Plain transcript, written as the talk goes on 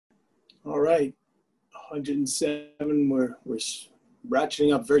All right, 107, we're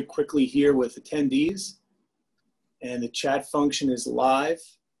ratcheting up very quickly here with attendees, and the chat function is live.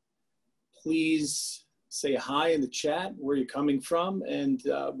 Please say hi in the chat, where you're coming from, and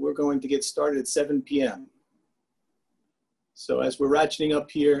we're going to get started at 7 p.m. So as we're ratcheting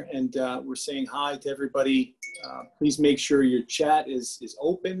up here and we're saying hi to everybody, please make sure your chat is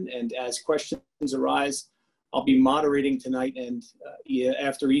open, and as questions arise, I'll be moderating tonight, and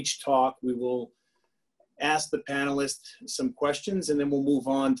after each talk, we will ask the panelists some questions, and then we'll move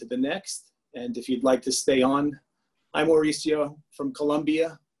on to the next. And if you'd like to stay on, I'm Mauricio from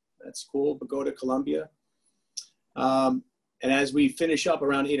Colombia. That's cool, Bogota, Colombia. And as we finish up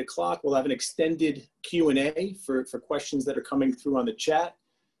around 8 o'clock, we'll have an extended Q&A for questions that are coming through on the chat.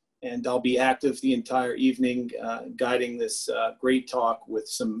 And I'll be active the entire evening guiding this great talk with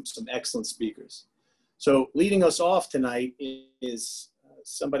some excellent speakers. So leading us off tonight is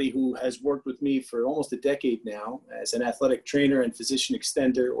somebody who has worked with me for almost a decade now as an athletic trainer and physician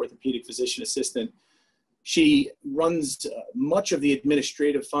extender, orthopedic physician assistant. She runs much of the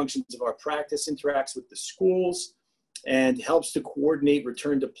administrative functions of our practice, interacts with the schools, and helps to coordinate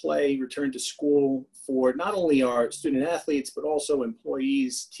return to play, return to school for not only our student athletes, but also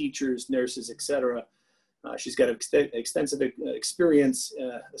employees, teachers, nurses, etc. She's got extensive experience,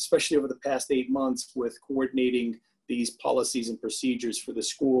 especially over the past 8 months, with coordinating these policies and procedures for the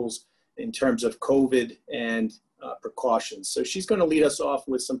schools in terms of COVID and precautions. So she's going to lead us off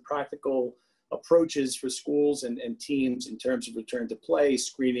with some practical approaches for schools and teams in terms of return to play,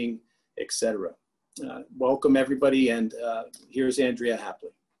 screening, etc. Welcome everybody, and here's Andrea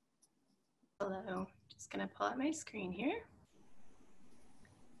Hapley. Hello, just going to pull up my screen here.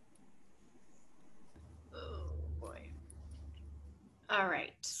 All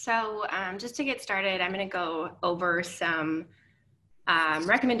right, so just to get started, I'm going to go over some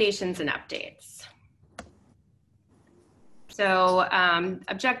recommendations and updates. So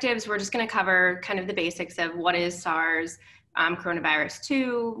objectives, we're just going to cover kind of the basics of what is SARS, coronavirus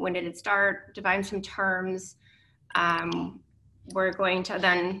 2, when did it start, define some terms. We're going to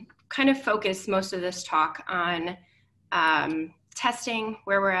then kind of focus most of this talk on testing,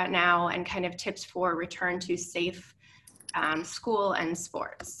 where we're at now, and kind of tips for return to safe school and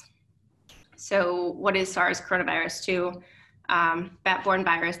sports. So what is SARS coronavirus 2? Bat-borne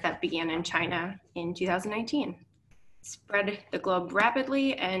virus that began in China in 2019. Spread the globe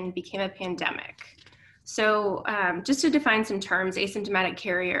rapidly and became a pandemic. So just to define some terms, asymptomatic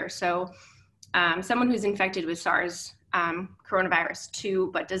carrier. So someone who's infected with SARS coronavirus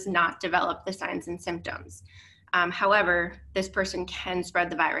 2 but does not develop the signs and symptoms. However, this person can spread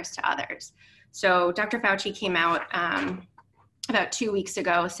the virus to others. So Dr. Fauci came out about 2 weeks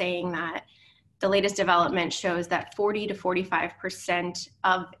ago saying that the latest development shows that 40 to 45%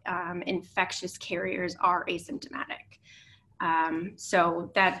 of infectious carriers are asymptomatic.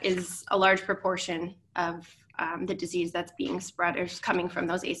 So that is a large proportion of the disease that's being spread is coming from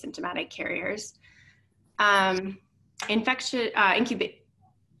those asymptomatic carriers.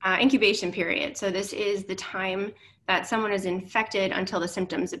 Incubation period. So this is the time that someone is infected until the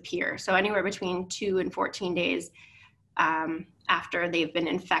symptoms appear. So anywhere between 2 and 14 days after they've been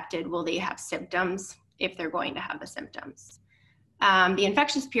infected, will they have symptoms, if they're going to have the symptoms. The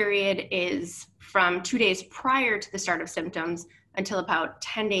infectious period is from 2 days prior to the start of symptoms until about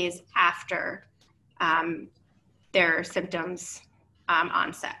 10 days after their symptoms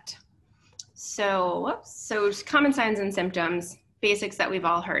onset. So common signs and symptoms, basics that we've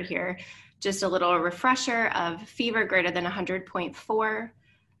all heard here. Just a little refresher of fever greater than 100.4,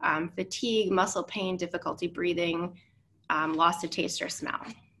 fatigue, muscle pain, difficulty breathing, loss of taste or smell.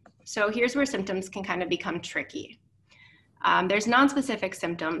 So here's where symptoms can kind of become tricky. There's non-specific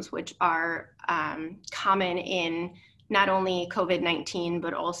symptoms, which are common in not only COVID-19,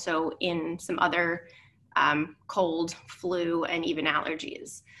 but also in some other cold, flu, and even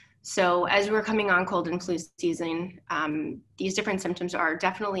allergies. So as we're coming on cold and flu season, these different symptoms are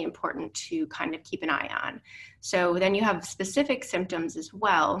definitely important to kind of keep an eye on. So then you have specific symptoms as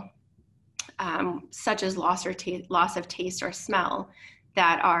well, such as loss of taste or smell,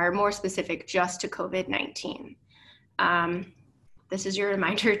 that are more specific just to COVID-19. This is your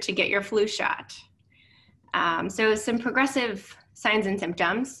reminder to get your flu shot. So some progressive signs and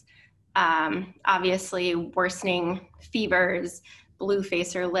symptoms, obviously worsening fevers, blue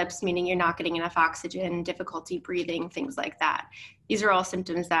face or lips, meaning you're not getting enough oxygen, difficulty breathing, things like that. These are all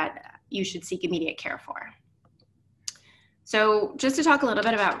symptoms that you should seek immediate care for. So just to talk a little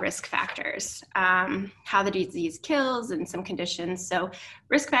bit about risk factors, how the disease kills and some conditions. So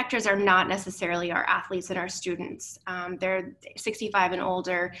risk factors are not necessarily our athletes and our students. They're 65 and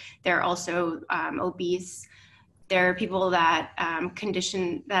older. They're also obese. There are people that have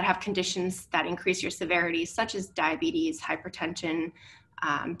conditions that increase your severity, such as diabetes, hypertension,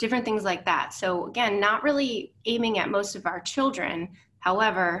 different things like that. So again, not really aiming at most of our children.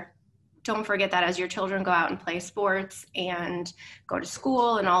 However, don't forget that as your children go out and play sports and go to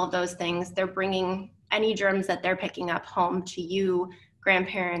school and all of those things, they're bringing any germs that they're picking up home to you,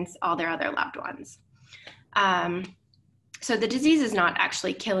 grandparents, all their other loved ones. So the disease is not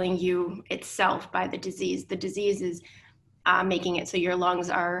actually killing you itself by the disease. The disease is making it so your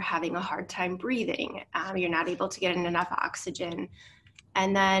lungs are having a hard time breathing. You're not able to get in enough oxygen.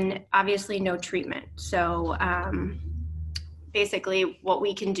 And then obviously no treatment. So basically what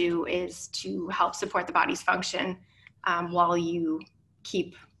we can do is to help support the body's function while you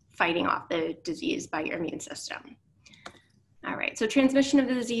keep fighting off the disease by your immune system. All right, so transmission of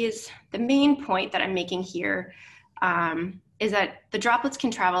the disease, the main point that I'm making here is that the droplets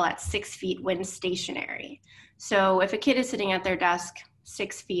can travel at 6 feet when stationary. So if a kid is sitting at their desk,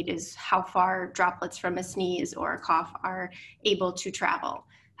 6 feet is how far droplets from a sneeze or a cough are able to travel.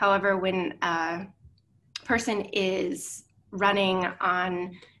 However, when a person is running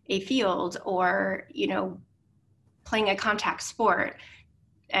on a field or, playing a contact sport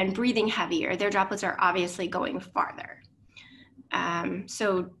and breathing heavier, their droplets are obviously going farther.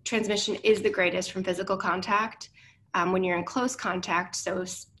 So transmission is the greatest from physical contact. When you're in close contact, so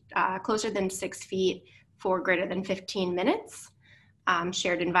closer than 6 feet for greater than 15 minutes,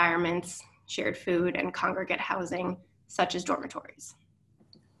 shared environments, shared food, and congregate housing, such as dormitories.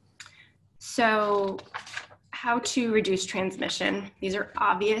 So how to reduce transmission. These are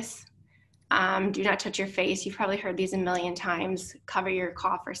obvious. Do not touch your face. You've probably heard these a million times. Cover your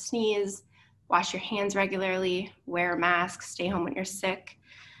cough or sneeze. Wash your hands regularly. Wear a mask. Stay home when you're sick.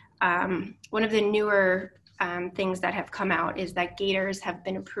 One of the newer things that have come out is that gaiters have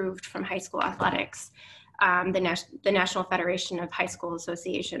been approved from high school athletics. The National Federation of High School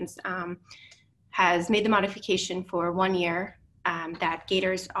Associations has made the modification for 1 year that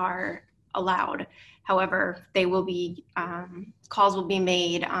gaiters are allowed. However, they will be, calls will be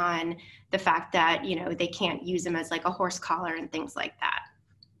made on the fact that, they can't use them as like a horse collar and things like that.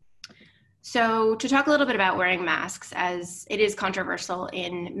 So to talk a little bit about wearing masks, as it is controversial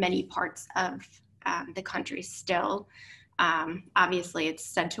in many parts of the country still. Obviously it's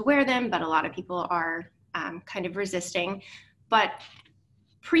said to wear them, but a lot of people are kind of resisting. But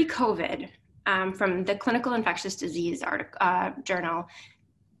pre-COVID, from the Clinical Infectious Disease journal,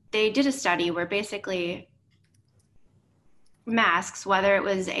 they did a study where basically masks, whether it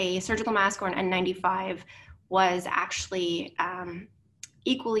was a surgical mask or an N95, was actually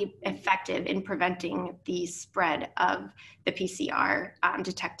equally effective in preventing the spread of the PCR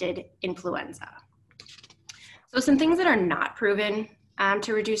detected influenza. So some things that are not proven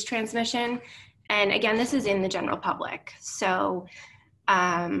to reduce transmission, and again, this is in the general public. So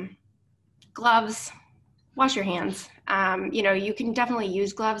gloves, wash your hands. You can definitely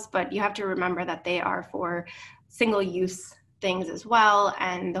use gloves, but you have to remember that they are for single-use things as well.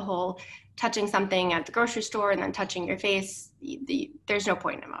 And the whole touching something at the grocery store and then touching your face, there's no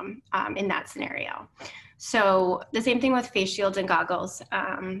point in them in that scenario. So the same thing with face shields and goggles.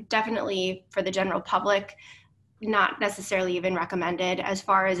 Definitely for the general public, not necessarily even recommended. As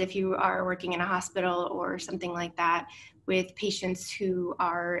far as if you are working in a hospital or something like that with patients who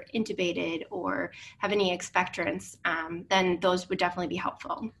are intubated or have any expectorants, then those would definitely be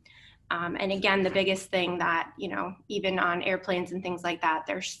helpful. And again, the biggest thing that, even on airplanes and things like that,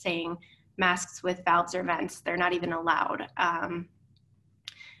 they're saying masks with valves or vents, they're not even allowed.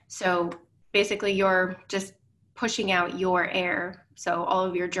 So basically you're just pushing out your air. So all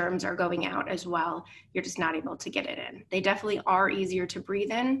of your germs are going out as well. You're just not able to get it in. They definitely are easier to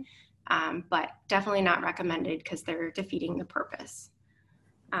breathe in, but definitely not recommended because they're defeating the purpose.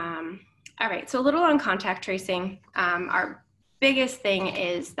 All right, so a little on contact tracing. Our biggest thing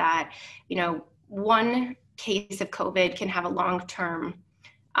is that, one case of COVID can have a long-term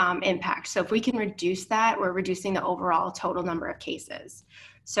impact. So if we can reduce that, we're reducing the overall total number of cases.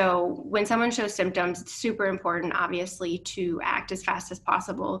 So when someone shows symptoms, it's super important, obviously, to act as fast as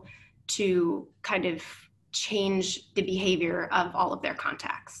possible to kind of change the behavior of all of their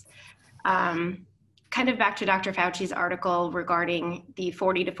contacts. Kind of back to Dr. Fauci's article regarding the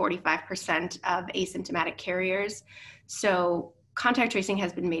 40 to 45% of asymptomatic carriers. So contact tracing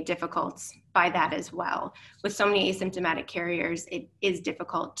has been made difficult by that as well. With so many asymptomatic carriers, it is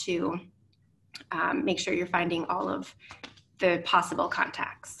difficult to make sure you're finding all of the possible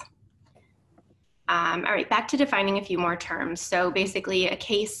contacts. All right, back to defining a few more terms. So basically a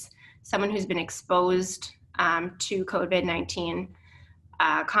case, someone who's been exposed to COVID-19.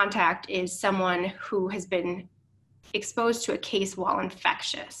 Contact is someone who has been exposed to a case while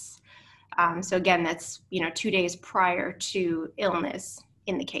infectious. So again, that's 2 days prior to illness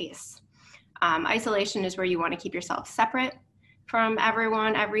in the case. Isolation is where you want to keep yourself separate from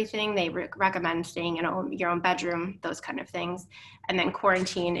everyone, everything. They recommend staying in your own bedroom, those kind of things. And then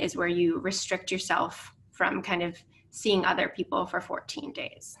quarantine is where you restrict yourself from kind of seeing other people for 14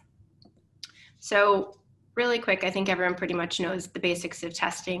 days. So really quick, I think everyone pretty much knows the basics of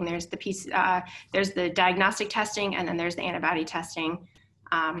testing. There's the diagnostic testing, and then there's the antibody testing.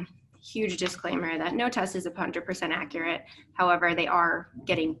 Huge disclaimer that no test is 100% accurate. However, they are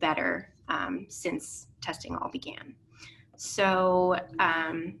getting better since testing all began. So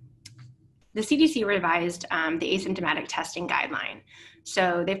the CDC revised the asymptomatic testing guideline.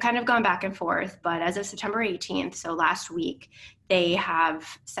 So they've kind of gone back and forth, but as of September 18th, so last week, they have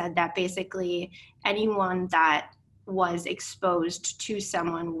said that basically anyone that was exposed to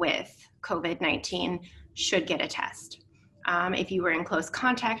someone with COVID-19 should get a test. If you were in close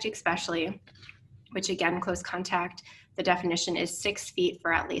contact, especially, which again, close contact, the definition is 6 feet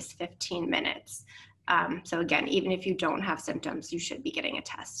for at least 15 minutes. So again, even if you don't have symptoms, you should be getting a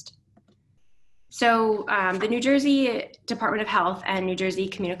test. So the New Jersey Department of Health and New Jersey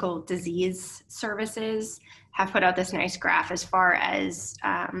Communicable Disease Services have put out this nice graph as far as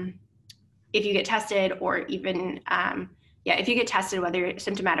if you get tested, or even, if you get tested, whether you're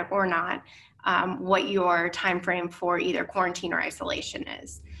symptomatic or not, what your time frame for either quarantine or isolation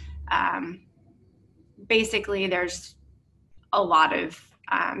is. Basically, there's a lot of,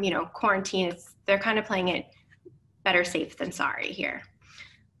 quarantine. They're kind of playing it better safe than sorry here.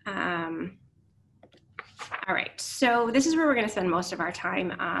 All right, so this is where we're going to spend most of our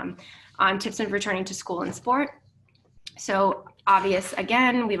time on tips of returning to school and sport. So obvious,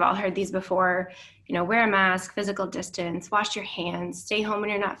 again, we've all heard these before, wear a mask, physical distance, wash your hands, stay home when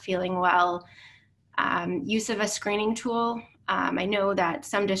you're not feeling well, use of a screening tool. I know that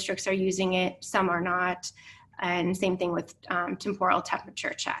some districts are using it, some are not, and same thing with temporal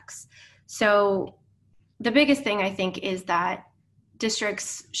temperature checks. So the biggest thing I think is that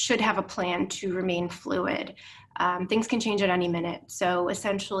districts should have a plan to remain fluid. Things can change at any minute. So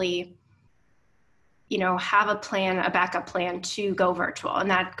essentially, have a plan, a backup plan to go virtual. And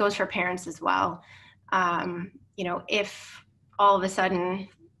that goes for parents as well. If all of a sudden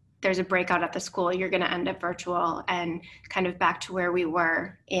there's a breakout at the school, you're going to end up virtual and kind of back to where we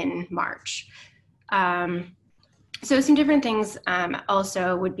were in March. So some different things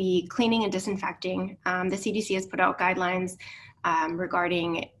also would be cleaning and disinfecting. The CDC has put out guidelines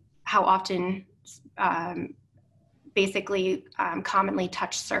regarding how often commonly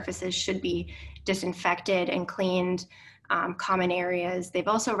touched surfaces should be disinfected and cleaned, common areas. They've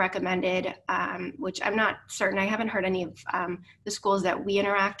also recommended, which I'm not certain, I haven't heard any of the schools that we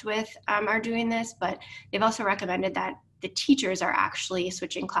interact with are doing this, but they've also recommended that the teachers are actually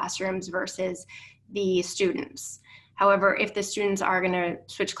switching classrooms versus the students. However, if the students are going to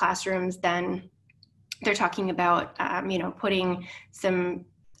switch classrooms, then they're talking about, putting some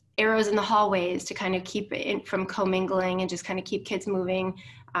arrows in the hallways to kind of keep it from commingling and just kind of keep kids moving,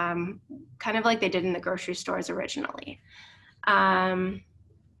 kind of like they did in the grocery stores originally.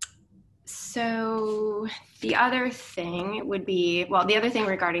 So the other thing would be, the other thing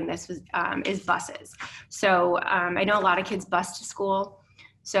regarding this was, is buses. So I know a lot of kids bus to school.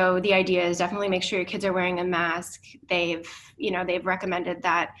 So the idea is definitely make sure your kids are wearing a mask. They've recommended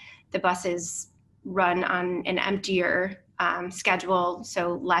that the buses run on an emptier schedule,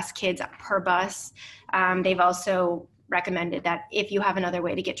 so less kids per bus. They've also recommended that if you have another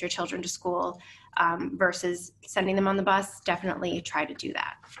way to get your children to school versus sending them on the bus, definitely try to do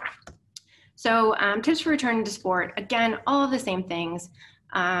that. So tips for returning to sport, again, all of the same things.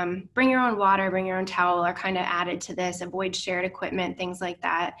 Bring your own water, bring your own towel are kind of added to this, avoid shared equipment, things like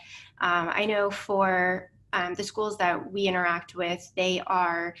that. I know for the schools that we interact with, they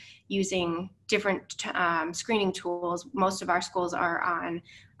are using different screening tools. Most of our schools are on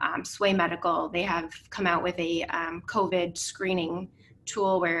Sway Medical. They have come out with a COVID screening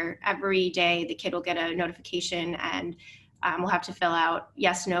tool where every day the kid will get a notification and we'll have to fill out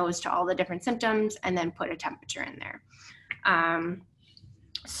yes, no's to all the different symptoms and then put a temperature in there.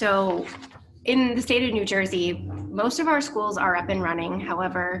 So in the state of New Jersey, most of our schools are up and running,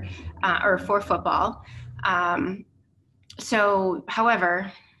 however, or for football.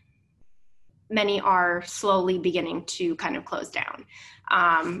 However, many are slowly beginning to kind of close down.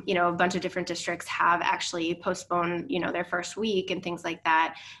 You know, a bunch of different districts have actually postponed, you know, their first week and things like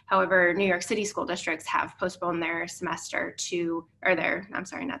that. However, New York City school districts have postponed their semester to, or their, I'm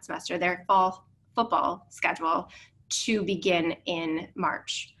sorry, not semester, their fall football schedule to begin in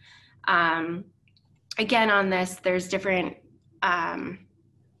March. Again, on this, there's different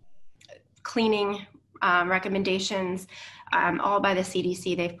cleaning recommendations, all by the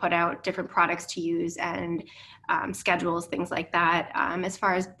CDC. They've put out different products to use and schedules, things like that. As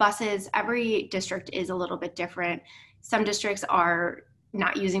far as buses, every district is a little bit different. Some districts are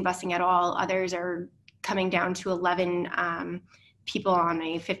not using busing at all. Others are coming down to 11 people on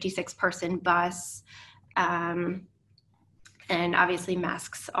a 56-person bus. And obviously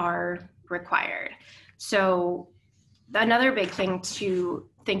masks are required. So another big thing to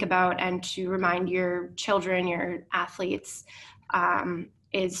think about and to remind your children, your athletes,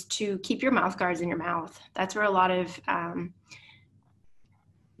 is to keep your mouth guards in your mouth. That's where a lot of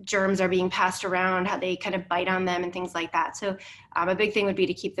germs are being passed around, how they kind of bite on them and things like that. So a big thing would be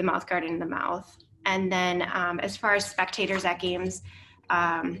to keep the mouth guard in the mouth. And then as far as spectators at games,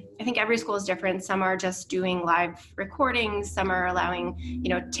 I think every school is different. Some are just doing live recordings. Some are allowing, you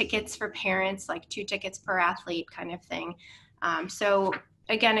know, tickets for parents, like 2 tickets per athlete kind of thing. So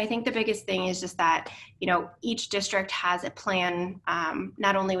again, I think the biggest thing is just that, you know, each district has a plan,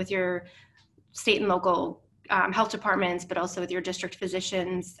 not only with your state and local health departments, but also with your district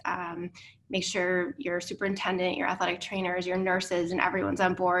physicians. Make sure your superintendent, your athletic trainers, your nurses, and everyone's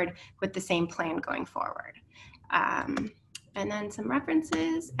on board with the same plan going forward. And then some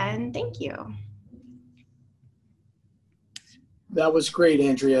references, and thank you. That was great,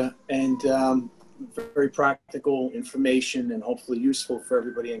 Andrea, and very practical information and hopefully useful for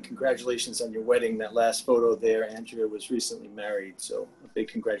everybody. And congratulations on your wedding. That last photo there, Andrea was recently married, so a big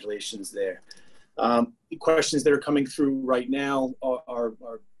congratulations there. The questions that are coming through right now are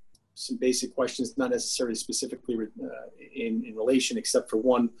some basic questions, not necessarily specifically in relation, except for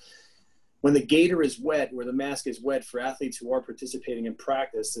one. When the gaiter is wet, or the mask is wet for athletes who are participating in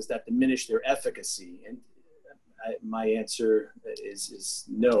practice, does that diminish their efficacy? And my answer is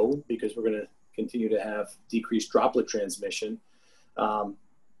no, because we're going to continue to have decreased droplet transmission.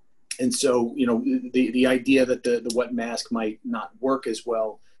 And so, you know, the idea that the wet mask might not work as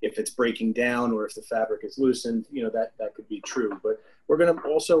well if it's breaking down or if the fabric is loosened, you know, that could be true. But we're going to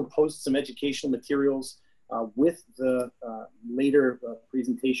also post some educational materials with the later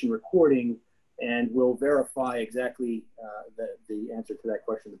presentation recording, and we'll verify exactly the answer to that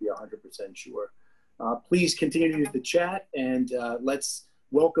question to be 100% sure. Please continue to use the chat, and let's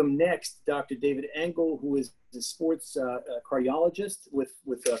welcome next Dr. David Engel, who is a sports cardiologist with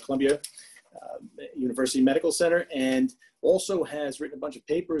Columbia University Medical Center, and also has written a bunch of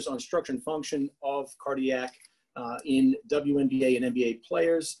papers on structure and function of cardiac in WNBA and NBA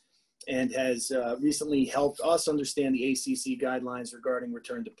players, and has recently helped us understand the ACC guidelines regarding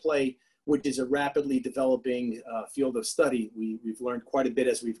return to play, which is a rapidly developing field of study. We've learned quite a bit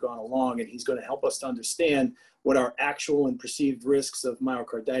as we've gone along, and he's going to help us to understand what our actual and perceived risks of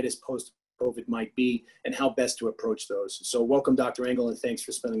myocarditis post-COVID might be and how best to approach those. So welcome, Dr. Engel, and thanks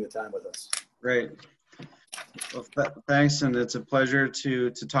for spending the time with us. Great. Well, thanks, and it's a pleasure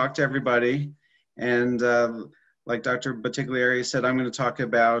to talk to everybody. And like Dr. Bottiglieri said, I'm going to talk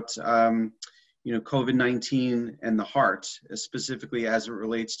about you know, COVID-19 and the heart, specifically as it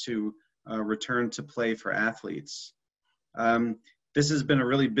relates to return to play for athletes. This has been a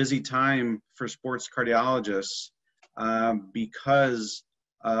really busy time for sports cardiologists because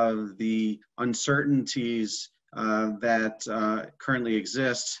of the uncertainties that currently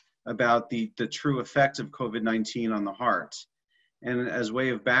exist about the true effect of COVID-19 on the heart. And as way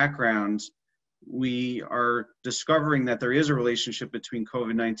of background, we are discovering that there is a relationship between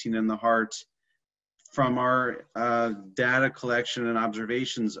COVID-19 and the heart from our data collection and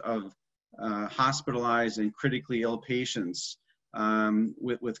observations of hospitalized and critically ill patients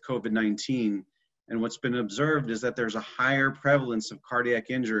with COVID-19. And what's been observed is that there's a higher prevalence of cardiac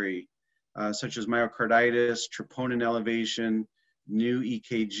injury, such as myocarditis, troponin elevation, new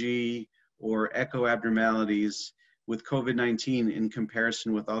EKG, or echo abnormalities with COVID-19 in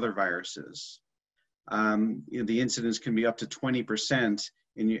comparison with other viruses. You know, the incidence can be up to 20%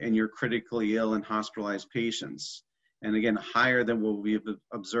 in your critically ill and hospitalized patients. And again, higher than what we've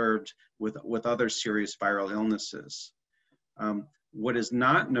observed with other serious viral illnesses. What is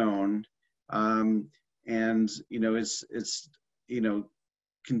not known, and you know, it's you know,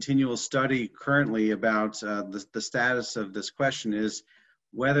 continual study currently about the status of this question is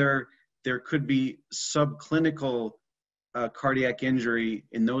whether there could be subclinical cardiac injury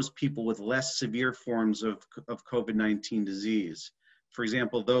in those people with less severe forms of COVID-19 disease. For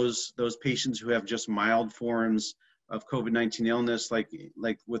example, those patients who have just mild forms of COVID-19 illness, like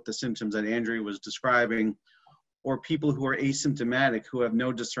with the symptoms that Andrea was describing, or people who are asymptomatic, who have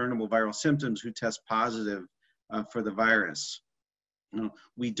no discernible viral symptoms, who test positive for the virus.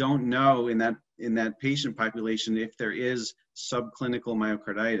 We don't know in that patient population if there is subclinical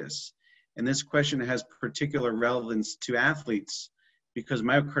myocarditis. And this question has particular relevance to athletes because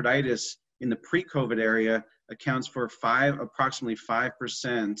myocarditis in the pre-COVID area accounts for approximately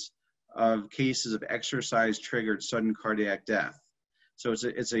 5% of cases of exercise-triggered sudden cardiac death. So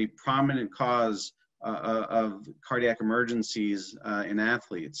it's a prominent cause of cardiac emergencies in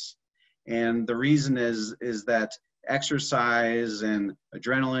athletes. And the reason is that exercise and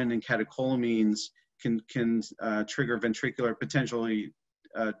adrenaline and catecholamines can trigger potentially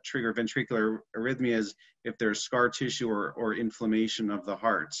trigger ventricular arrhythmias if there's scar tissue or inflammation of the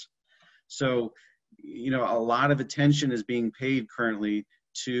heart. So, a lot of attention is being paid currently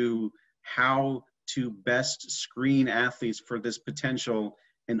to how to best screen athletes for this potential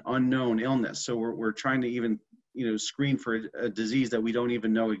and unknown illness. So we're trying to even, screen for a disease that we don't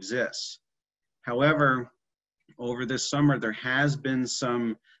even know exists. However, over this summer, there has been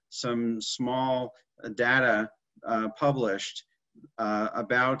some small data published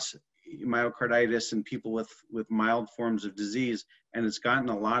about myocarditis in people with mild forms of disease, and it's gotten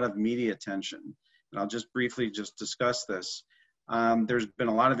a lot of media attention. And I'll just briefly discuss this. There's been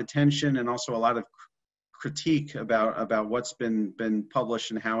a lot of attention and also a lot of critique about what's been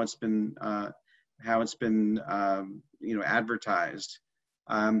published and how it's been advertised.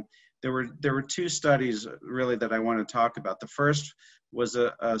 There were two studies really that I want to talk about. The first was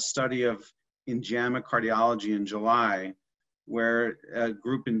a study in JAMA Cardiology in July, where a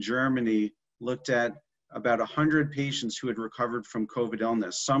group in Germany looked at about 100 patients who had recovered from COVID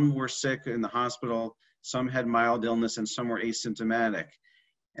illness. Some were sick in the hospital, some had mild illness, and some were asymptomatic.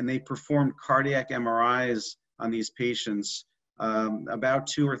 And they performed cardiac MRIs on these patients about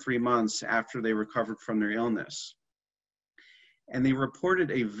 2 or 3 months after they recovered from their illness. And they reported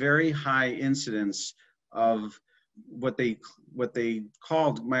a very high incidence of what they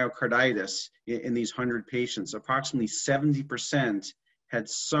called myocarditis in these 100 patients. Approximately 70% had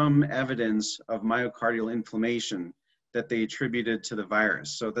some evidence of myocardial inflammation that they attributed to the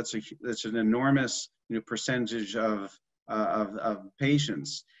virus. So that's an enormous percentage of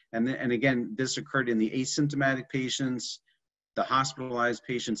patients. And again, this occurred in the asymptomatic patients, the hospitalized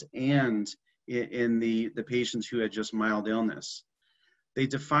patients, and in the patients who had just mild illness. They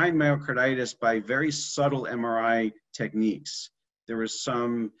defined myocarditis by very subtle MRI techniques. There was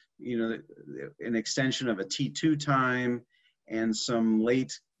some, an extension of a T2 time and some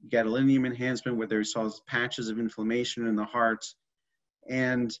late gadolinium enhancement where there saw patches of inflammation in the heart.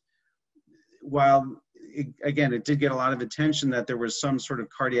 And while, again, it did get a lot of attention that there was some sort of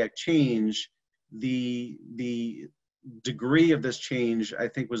cardiac change, the degree of this change, I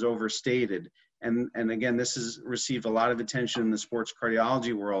think, was overstated. And again, this has received a lot of attention in the sports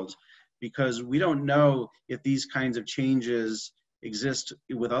cardiology world because we don't know if these kinds of changes exist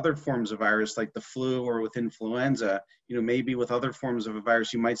with other forms of virus like the flu or with influenza. Maybe with other forms of a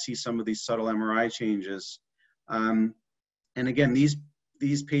virus, you might see some of these subtle MRI changes. And again,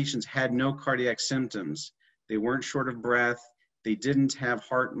 these patients had no cardiac symptoms. They weren't short of breath. They didn't have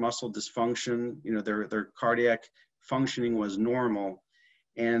heart muscle dysfunction. Their cardiac functioning was normal.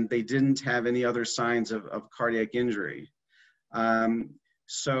 And they didn't have any other signs of cardiac injury. And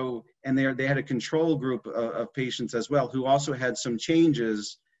they had a control group of patients as well who also had some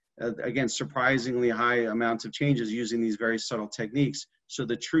changes, again, surprisingly high amounts of changes using these very subtle techniques. So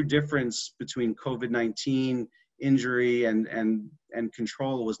the true difference between COVID-19 injury and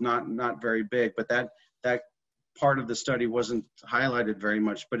control was not very big, but that part of the study wasn't highlighted very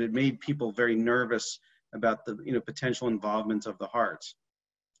much, but it made people very nervous about the potential involvement of the heart.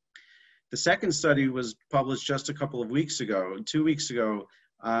 The second study was published just a couple of weeks ago, 2 weeks ago,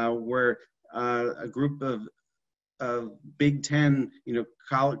 where a group of Big Ten,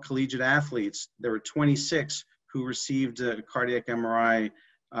 collegiate athletes, there were 26 who received a cardiac MRI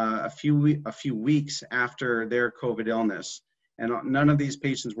a few weeks after their COVID illness. And none of these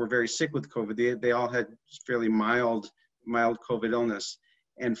patients were very sick with COVID. They all had fairly mild COVID illness.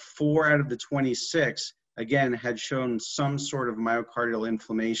 And 4 out of the 26, again, had shown some sort of myocardial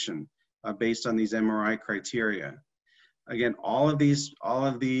inflammation based on these MRI criteria. Again, all of these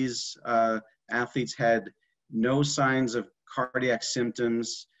athletes had no signs of cardiac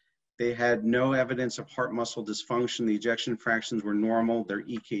symptoms. They had no evidence of heart muscle dysfunction. The ejection fractions were normal. Their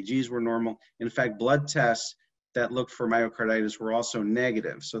EKGs were normal. In fact, blood tests that looked for myocarditis were also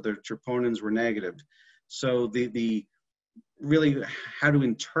negative. So their troponins were negative. So the really how to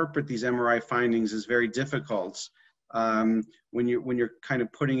interpret these MRI findings is very difficult when you're kind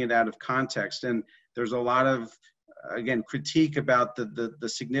of putting it out of context. And there's a lot of, again, critique about the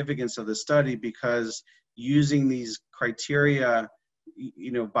significance of the study, because using these criteria,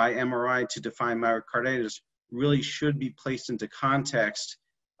 by MRI to define myocarditis really should be placed into context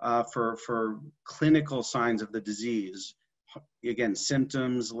for clinical signs of the disease. Again,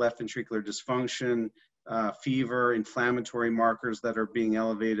 symptoms, left ventricular dysfunction, fever, inflammatory markers that are being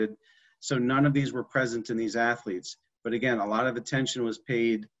elevated. So none of these were present in these athletes. But again, a lot of attention was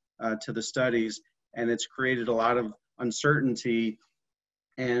paid to the studies, and it's created a lot of uncertainty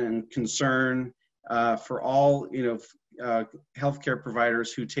and concern for all healthcare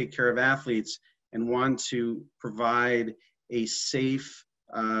providers who take care of athletes and want to provide a safe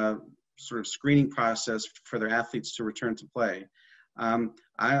sort of screening process for their athletes to return to play.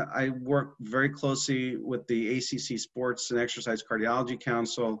 I work very closely with the ACC Sports and Exercise Cardiology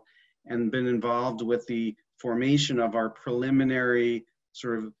Council and been involved with the formation of our preliminary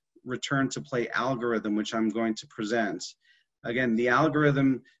sort of return to play algorithm, which I'm going to present. Again, the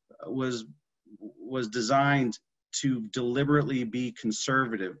algorithm was designed to deliberately be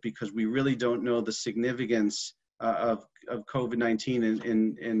conservative, because we really don't know the significance of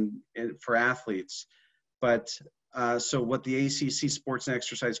COVID-19 for athletes. But so what the ACC Sports and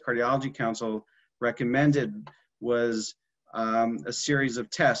Exercise Cardiology Council recommended was a series of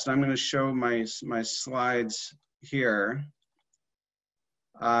tests. And I'm going to show my slides here.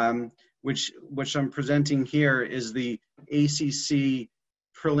 Which I'm presenting here is the ACC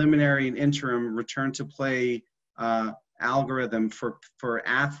preliminary and interim return to play algorithm for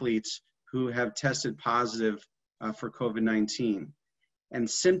athletes who have tested positive for COVID-19. And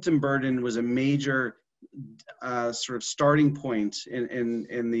symptom burden was a major sort of starting point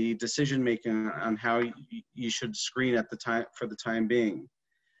in the decision making on how you should screen at the time, for the time being.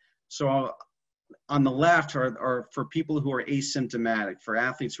 So on the left are for people who are asymptomatic, for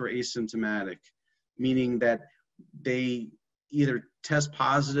athletes who are asymptomatic, meaning that they either test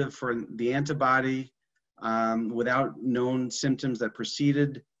positive for the antibody without known symptoms that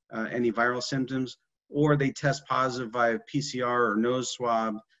preceded any viral symptoms, or they test positive via PCR or nose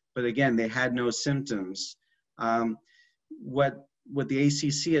swab, but again, they had no symptoms. What the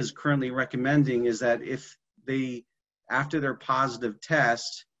ACC is currently recommending is that if they, after their positive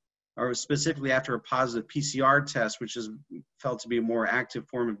test, or specifically after a positive PCR test, which is felt to be a more active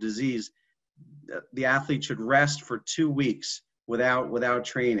form of disease, the athlete should rest for 2 weeks without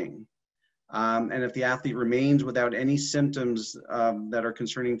training. And if the athlete remains without any symptoms that are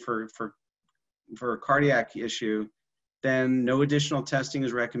concerning for a cardiac issue, then no additional testing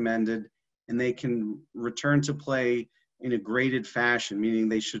is recommended, and they can return to play in a graded fashion, meaning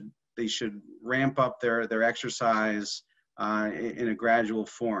they should ramp up their exercise in a gradual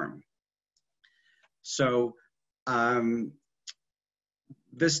form. So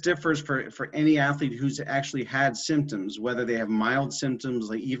this differs for any athlete who's actually had symptoms, whether they have mild symptoms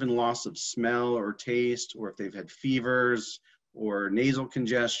like even loss of smell or taste, or if they've had fevers or nasal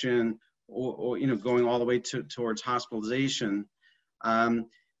congestion, or going all the way towards hospitalization.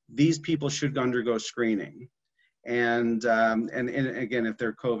 These people should undergo screening, and again, if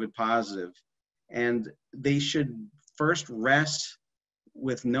they're COVID positive, and they should first rest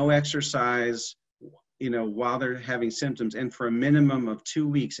with no exercise, while they're having symptoms, and for a minimum of 2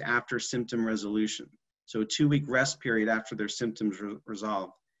 weeks after symptom resolution. So a 2-week rest period after their symptoms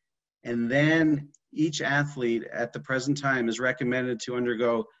resolve. And then each athlete at the present time is recommended to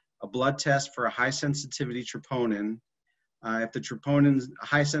undergo a blood test for a high sensitivity troponin. If the troponin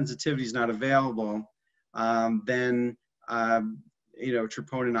high sensitivity is not available, then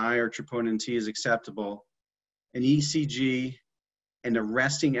troponin I or troponin T is acceptable. An ECG and a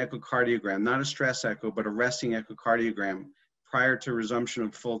resting echocardiogram, not a stress echo, but a resting echocardiogram prior to resumption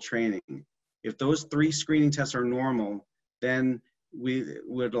of full training. If those 3 screening tests are normal, then we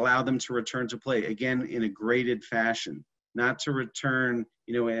would allow them to return to play, again, in a graded fashion, not to return,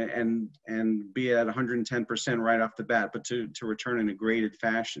 and be at 110% right off the bat, but to return in a graded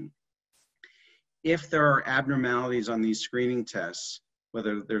fashion. If there are abnormalities on these screening tests,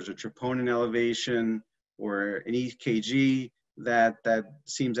 whether there's a troponin elevation or an EKG that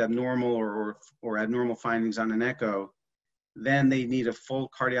seems abnormal, or abnormal findings on an echo, then they need a full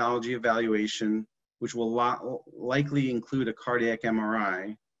cardiology evaluation, which will likely include a cardiac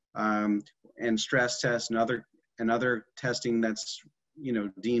MRI and stress tests and other testing that's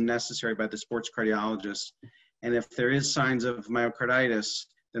deemed necessary by the sports cardiologist. And if there is signs of myocarditis,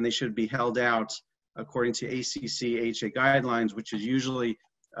 then they should be held out according to ACC/AHA guidelines, which is usually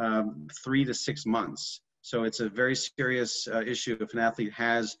 3 to 6 months. So it's a very serious issue if an athlete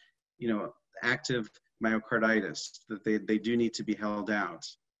has, active myocarditis, that they do need to be held out.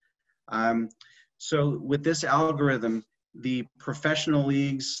 So with this algorithm, the professional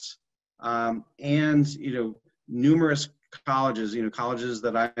leagues and, numerous colleges, colleges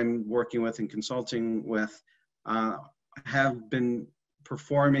that I'm working with and consulting with have been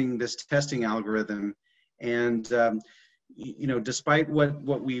performing this testing algorithm. And, despite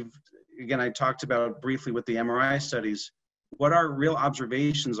what we've, again, I talked about briefly with the MRI studies, what our real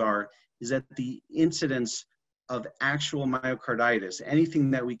observations are is that the incidence of actual myocarditis, anything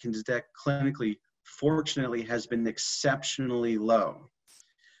that we can detect clinically, fortunately has been exceptionally low.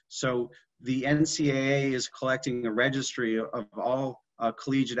 So the NCAA is collecting a registry of all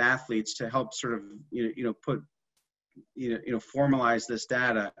collegiate athletes to help sort of, formalize this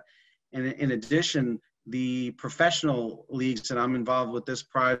data. And in addition, the professional leagues, and I'm involved with this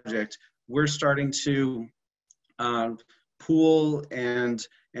project, we're starting to pool and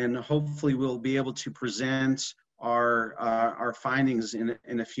hopefully we'll be able to present our findings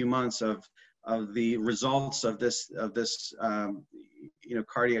in a few months of the results of this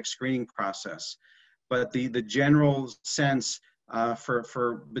cardiac screening process. But the general sense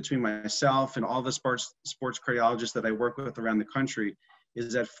for between myself and all the sports cardiologists that I work with around the country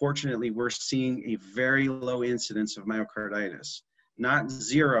is that fortunately we're seeing a very low incidence of myocarditis, not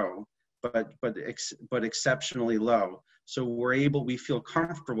zero, but exceptionally low. So we feel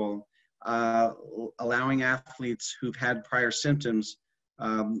comfortable allowing athletes who've had prior symptoms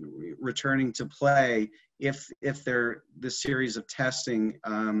returning to play if this series of testing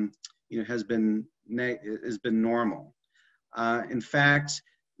has been normal. In fact,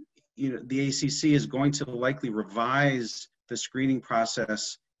 the ACC is going to likely revise the screening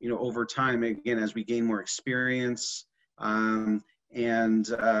process over time, again, as we gain more experience and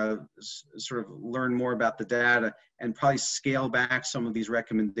sort of learn more about the data, and probably scale back some of these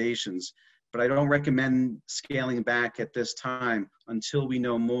recommendations. But I don't recommend scaling back at this time until we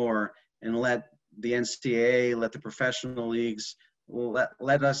know more, and let the NCAA, let the professional leagues,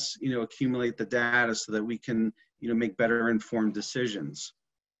 let us accumulate the data so that we can make better informed decisions.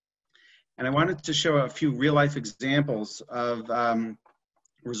 And I wanted to show a few real life examples of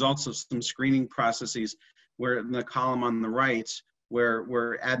results of some screening processes where in the column on the right,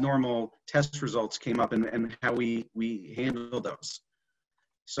 where abnormal test results came up and how we handled those.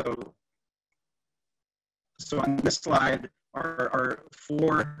 So on this slide are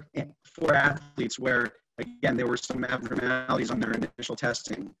four athletes where, again, there were some abnormalities on their initial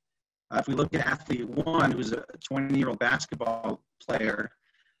testing. If we look at athlete 1, who's a 20-year-old basketball player,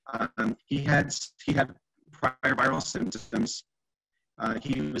 he had prior viral symptoms.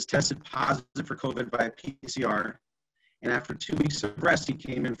 He was tested positive for COVID by PCR. And after 2 weeks of rest, he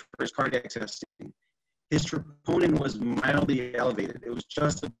came in for his cardiac testing. His troponin was mildly elevated. It was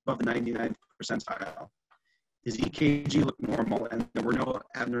just above the 99th percentile. His EKG looked normal, and there were no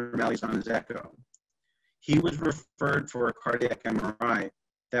abnormalities on his echo. He was referred for a cardiac MRI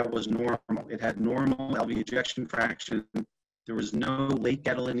that was normal. It had normal LV ejection fraction. There was no late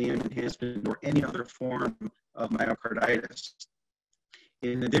gadolinium enhancement or any other form of myocarditis.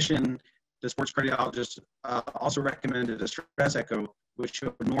 In addition, the sports cardiologist also recommended a stress echo, which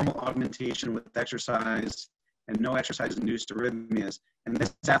showed normal augmentation with exercise and no exercise-induced arrhythmias. And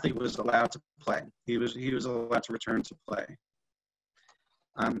this athlete was allowed to play. He was allowed to return to play.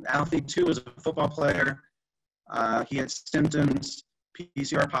 Athlete 2 was a football player. He had symptoms,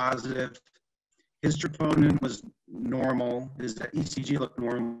 PCR positive. His troponin was normal. His ECG looked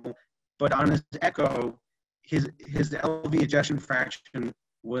normal. But on his echo, his LV ejection fraction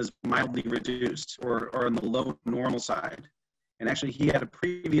was mildly reduced or on the low normal side. And actually, he had a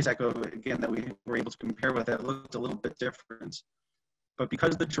previous echo, again, that we were able to compare with that looked a little bit different. But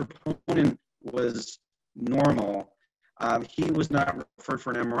because the troponin was normal, he was not referred for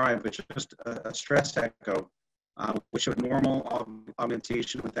an MRI, but just a stress echo, which showed normal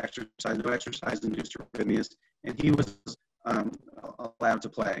augmentation with exercise, no exercise-induced arrhythmias, and he was allowed to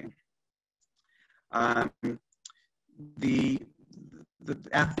play. The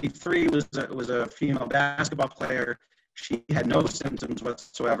athlete 3 was a female basketball player. She had no symptoms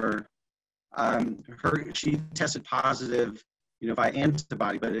whatsoever. She tested positive, by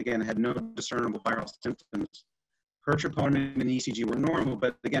antibody, but again had no discernible viral symptoms. Her troponin and ECG were normal,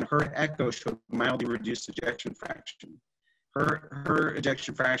 but again, her echo showed mildly reduced ejection fraction. Her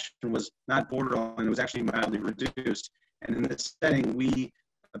ejection fraction was not borderline; it was actually mildly reduced. And in this setting, we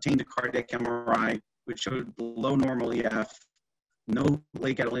obtained a cardiac MRI, which showed below normal EF, no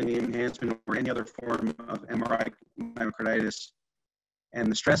late gadolinium enhancement or any other form of MRI myocarditis.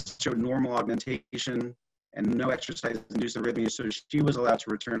 And the stress showed normal augmentation and no exercise-induced arrhythmia, so she was allowed to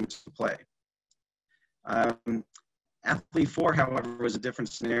return to play. Athlete 4, however, was a different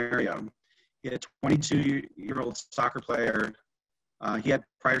scenario. He had a 22-year-old soccer player. He had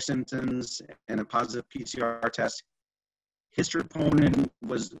prior symptoms and a positive PCR test. His troponin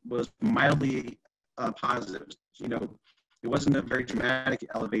was mildly positive. You know, it wasn't a very dramatic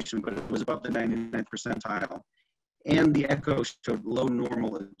elevation, but it was above the 99th percentile. And the echo showed low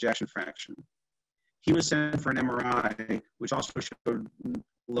normal ejection fraction. He was sent for an MRI, which also showed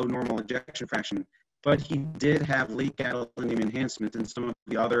low normal ejection fraction, but he did have late gadolinium enhancement and some of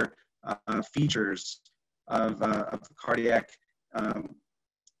the other features of cardiac, of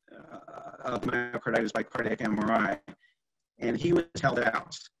myocarditis by cardiac MRI. And he was held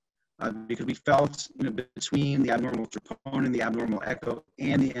out because we felt, you know, between the abnormal troponin, the abnormal echo,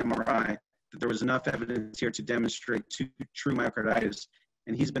 and the MRI, that there was enough evidence here to demonstrate true myocarditis,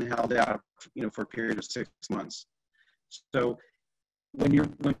 and he's been held out, you know, for a period of 6 months. So when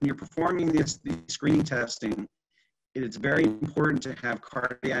you're performing this screening testing, it's very important to have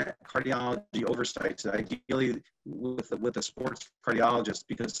cardiology oversight, ideally with a sports cardiologist,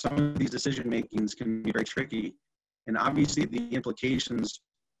 because some of these decision makings can be very tricky, and obviously the implications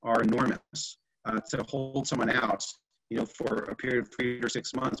are enormous. To hold someone out, you know, for a period of 3 or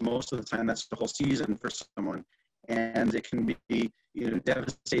 6 months, most of the time that's the whole season for someone, and it can be, you know,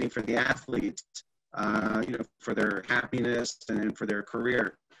 devastating for the athlete, you know, for their happiness and for their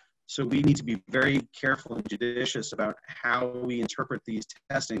career. So we need to be very careful and judicious about how we interpret these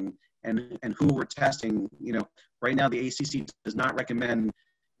testing and who we're testing. You know, right now the ACC does not recommend,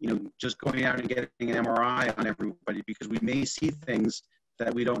 you know, just going out and getting an MRI on everybody, because we may see things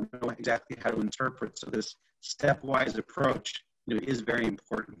that we don't know exactly how to interpret. So this stepwise approach, you know, is very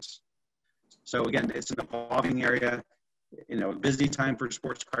important. So again, it's an evolving area, you know, busy time for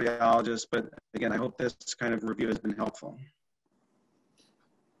sports cardiologists, but again, I hope this kind of review has been helpful.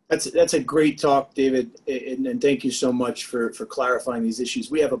 That's a great talk, David, and thank you so much for clarifying these issues.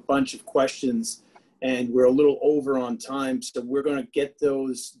 We have a bunch of questions, and we're a little over on time, so we're going to get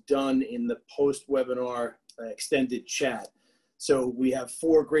those done in the post-webinar extended chat. So we have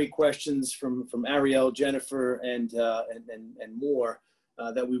 4 great questions from Ariel, Jennifer, and more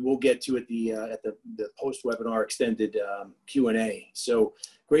that we will get to at the post-webinar extended Q&A. So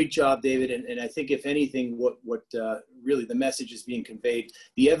great job, David. And I think if anything, what really the message is being conveyed,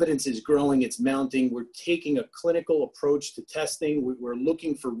 the evidence is growing, it's mounting. We're taking a clinical approach to testing. We're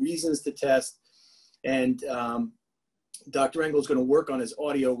looking for reasons to test. And Dr. Engel is going to work on his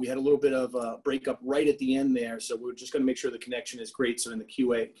audio. We had a little bit of a breakup right at the end there, so we're just going to make sure the connection is great. So in the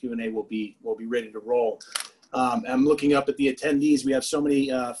Q&A we'll be ready to roll. I'm looking up at the attendees. We have so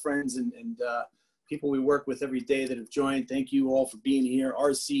many friends and people we work with every day that have joined. Thank you all for being here.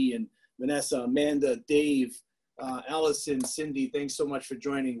 RC and Vanessa, Amanda, Dave, Allison, Cindy, thanks so much for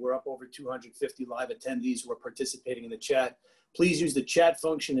joining. We're up over 250 live attendees who are participating in the chat. Please use the chat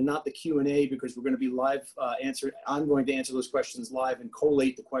function and not the Q&A, because we're going to be live I'm going to answer those questions live and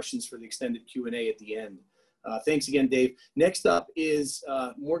collate the questions for the extended Q&A at the end. Thanks again, Dave. Next up is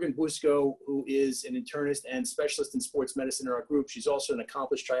Morgan Busco, who is an internist and specialist in sports medicine in our group. She's also an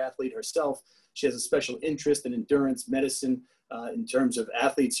accomplished triathlete herself. She has a special interest in endurance medicine in terms of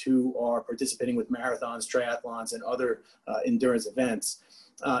athletes who are participating with marathons, triathlons, and other endurance events.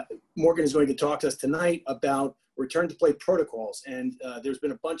 Morgan is going to talk to us tonight about return to play protocols. And there's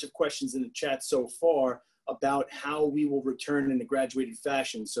been a bunch of questions in the chat so far about how we will return in a graduated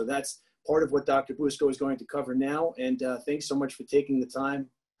fashion. So that's part of what Dr. Busco is going to cover now. And thanks so much for taking the time,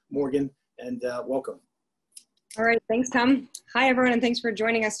 Morgan, and welcome. All right, thanks, Tom. Hi, everyone, and thanks for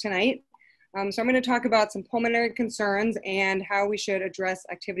joining us tonight. So I'm going to talk about some pulmonary concerns and how we should address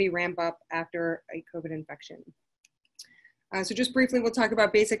activity ramp up after a COVID infection. So just briefly, we'll talk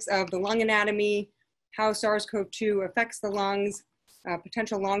about basics of the lung anatomy, how SARS-CoV-2 affects the lungs,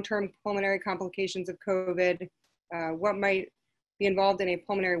 potential long-term pulmonary complications of COVID, what might be involved in a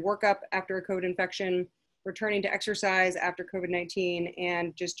pulmonary workup after a COVID infection, returning to exercise after COVID-19,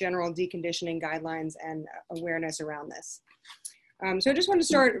 and just general deconditioning guidelines and awareness around this. So I just want to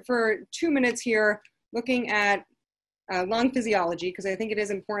start for 2 minutes here looking at lung physiology, because I think it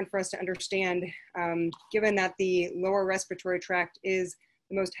is important for us to understand, given that the lower respiratory tract is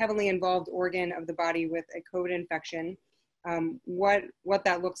the most heavily involved organ of the body with a COVID infection, what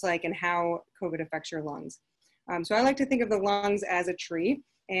that looks like and how COVID affects your lungs. So I like to think of the lungs as a tree,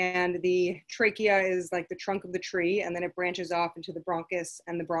 and the trachea is like the trunk of the tree, and then it branches off into the bronchus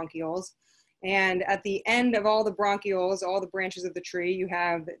and the bronchioles. And at the end of all the bronchioles, all the branches of the tree, you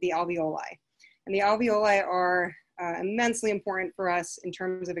have the alveoli. And the alveoli are immensely important for us in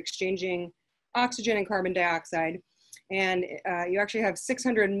terms of exchanging oxygen and carbon dioxide. And you actually have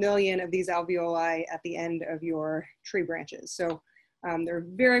 600 million of these alveoli at the end of your tree branches. So they're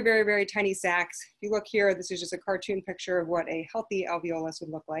very, very, very tiny sacs. If you look here, this is just a cartoon picture of what a healthy alveolus would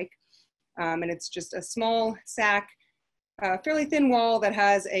look like. And it's just a small sac, fairly thin wall that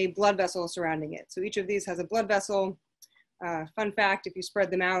has a blood vessel surrounding it. So each of these has a blood vessel. Fun fact, if you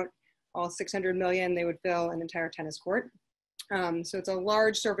spread them out, all 600 million, they would fill an entire tennis court. So it's a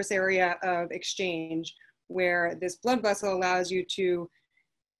large surface area of exchange where this blood vessel allows you to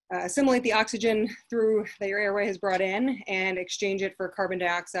assimilate the oxygen through that your airway has brought in and exchange it for carbon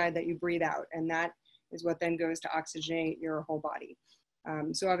dioxide that you breathe out. And that is what then goes to oxygenate your whole body.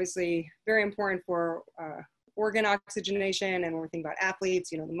 So obviously very important for organ oxygenation. And when we're thinking about athletes,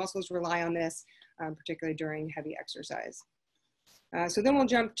 the muscles rely on this, particularly during heavy exercise. So then we'll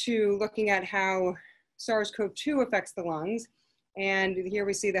jump to looking at how SARS-CoV-2 affects the lungs. And here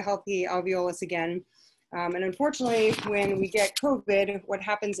we see the healthy alveolus again. And unfortunately, when we get COVID, what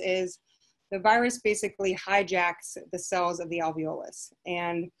happens is the virus basically hijacks the cells of the alveolus.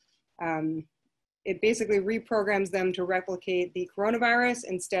 And it basically reprograms them to replicate the coronavirus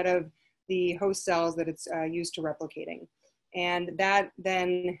instead of the host cells that it's used to replicating. And that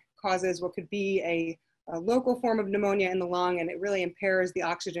then causes what could be a local form of pneumonia in the lung, and it really impairs the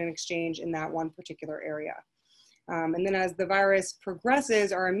oxygen exchange in that one particular area. And then as the virus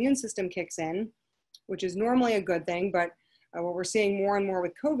progresses, our immune system kicks in, which is normally a good thing, but what we're seeing more and more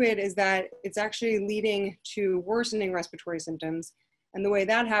with COVID is that it's actually leading to worsening respiratory symptoms. And the way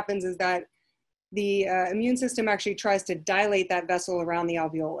that happens is that the immune system actually tries to dilate that vessel around the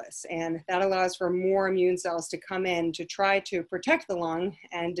alveolus, and that allows for more immune cells to come in to try to protect the lung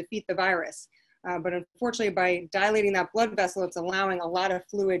and defeat the virus. But unfortunately, by dilating that blood vessel, it's allowing a lot of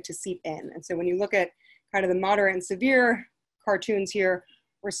fluid to seep in. And so when you look at kind of the moderate and severe cartoons here,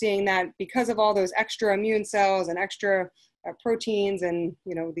 we're seeing that because of all those extra immune cells and extra proteins and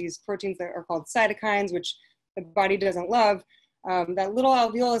these proteins that are called cytokines, which the body doesn't love, that little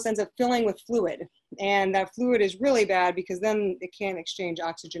alveolus ends up filling with fluid. And that fluid is really bad because then it can't exchange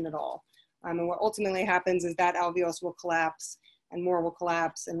oxygen at all. And what ultimately happens is that alveolus will collapse and more will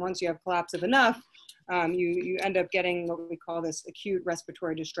collapse. And once you have collapse of enough, you end up getting what we call this acute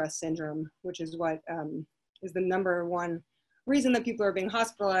respiratory distress syndrome, which is what is the #1 reason that people are being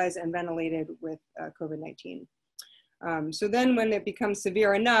hospitalized and ventilated with COVID-19. So then when it becomes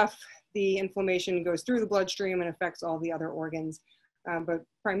severe enough, the inflammation goes through the bloodstream and affects all the other organs. But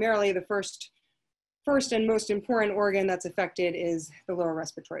primarily the first and most important organ that's affected is the lower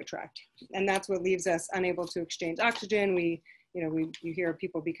respiratory tract. And that's what leaves us unable to exchange oxygen. You hear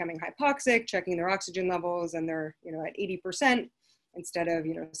people becoming hypoxic, checking their oxygen levels, and they're at 80% instead of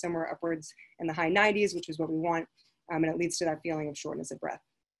somewhere upwards in the high 90s, which is what we want. And it leads to that feeling of shortness of breath.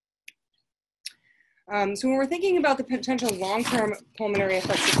 So when we're thinking about the potential long-term pulmonary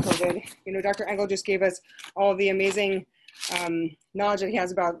effects of COVID, Dr. Engel just gave us all the amazing knowledge that he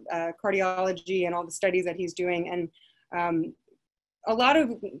has about cardiology and all the studies that he's doing. And a lot of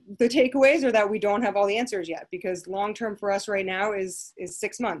the takeaways are that we don't have all the answers yet, because long-term for us right now is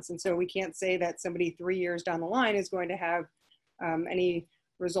 6 months. And so we can't say that somebody 3 years down the line is going to have any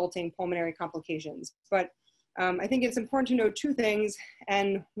resulting pulmonary complications. But I think it's important to know 2 things.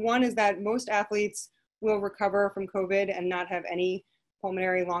 And one is that most athletes will recover from COVID and not have any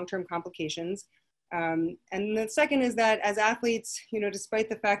pulmonary long-term complications. And the second is that as athletes, despite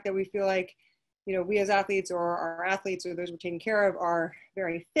the fact that we feel like, we as athletes or our athletes or those we're taking care of are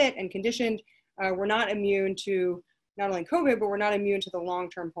very fit and conditioned, we're not immune to not only COVID, but we're not immune to the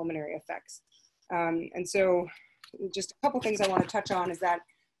long-term pulmonary effects. And so just a couple things I want to touch on is that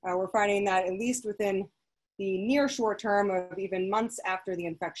we're finding that at least within the near short term of even months after the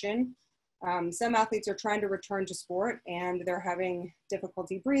infection, some athletes are trying to return to sport and they're having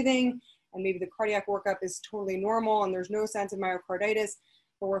difficulty breathing, and maybe the cardiac workup is totally normal and there's no sense of myocarditis,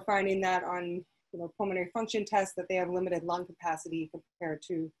 but we're finding that on pulmonary function tests that they have limited lung capacity compared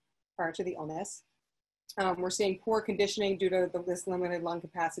to prior to the illness. We're seeing poor conditioning due to this limited lung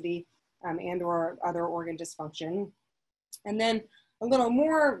capacity and or other organ dysfunction. And then a little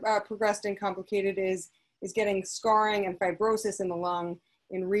more progressed and complicated is getting scarring and fibrosis in the lung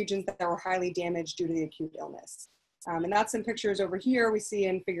in regions that were highly damaged due to the acute illness. And that's some pictures over here we see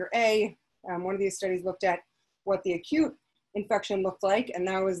in figure A. One of these studies looked at what the acute infection looked like, and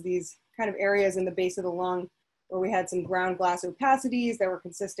that was these kind of areas in the base of the lung where we had some ground glass opacities that were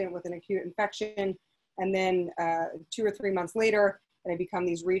consistent with an acute infection. And then 2 or 3 months later, and they become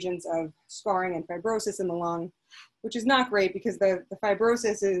these regions of scarring and fibrosis in the lung, which is not great because the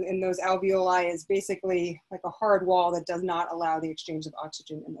fibrosis in those alveoli is basically like a hard wall that does not allow the exchange of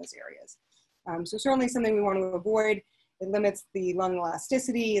oxygen in those areas. So certainly something we want to avoid. It limits the lung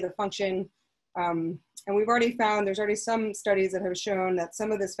elasticity, the function, and we've already found, there's already some studies that have shown that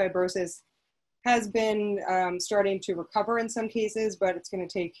some of this fibrosis has been starting to recover in some cases, but it's going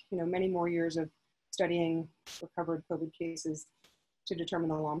to take many more years of studying recovered COVID cases to determine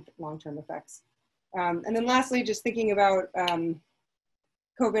the long-term effects. And then lastly, just thinking about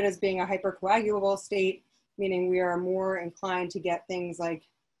COVID as being a hypercoagulable state, meaning we are more inclined to get things like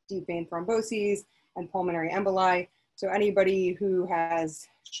deep vein thromboses and pulmonary emboli. So anybody who has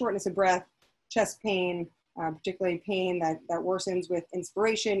shortness of breath, chest pain, particularly pain that worsens with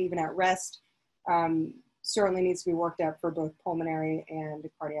inspiration, even at rest, certainly needs to be worked up for both pulmonary and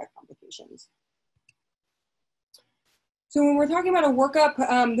cardiac complications. So when we're talking about a workup,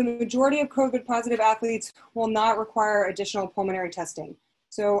 the majority of COVID positive athletes will not require additional pulmonary testing.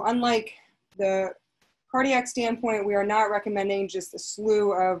 So unlike the cardiac standpoint, we are not recommending just a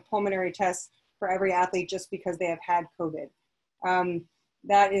slew of pulmonary tests for every athlete just because they have had COVID.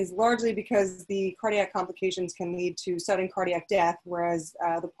 That is largely because the cardiac complications can lead to sudden cardiac death, whereas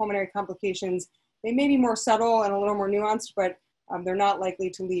the pulmonary complications, they may be more subtle and a little more nuanced, but they're not likely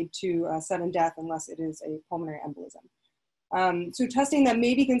to lead to sudden death unless it is a pulmonary embolism. So testing that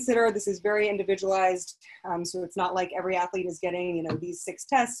may be considered, this is very individualized, so it's not like every athlete is getting these 6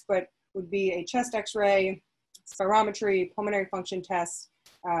 tests, but would be a chest x-ray, spirometry, pulmonary function test,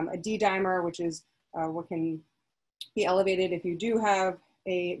 a D-dimer, which is what can be elevated if you do have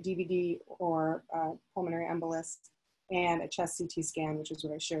a DVD or pulmonary embolus, and a chest CT scan, which is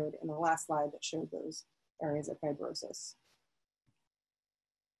what I showed in the last slide that showed those areas of fibrosis.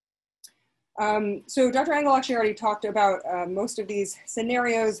 So Dr. Engel actually already talked about most of these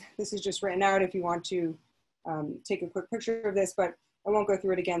scenarios. This is just written out if you want to take a quick picture of this, but I won't go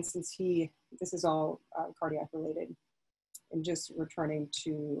through it again since this is all cardiac related and just returning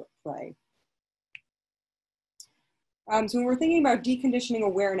to play. So when we're thinking about deconditioning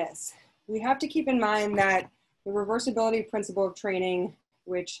awareness, we have to keep in mind that the reversibility principle of training,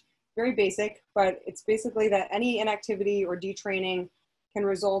 which is very basic, but it's basically that any inactivity or detraining can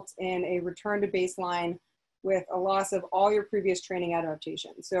result in a return to baseline with a loss of all your previous training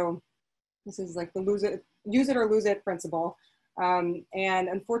adaptations. So this is like the use it or lose it principle. And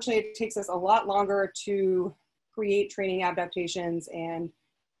unfortunately, it takes us a lot longer to create training adaptations and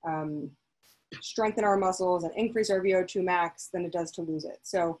strengthen our muscles and increase our VO2 max than it does to lose it.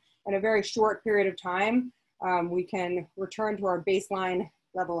 So in a very short period of time, we can return to our baseline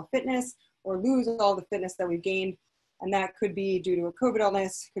level of fitness or lose all the fitness that we've gained. And that could be due to a COVID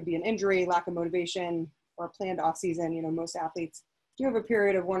illness, could be an injury, lack of motivation, or a planned off season. Most athletes do have a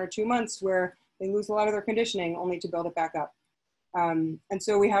period of 1 or 2 months where they lose a lot of their conditioning only to build it back up. And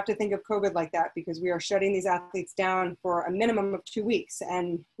so we have to think of COVID like that because we are shutting these athletes down for a minimum of 2 weeks.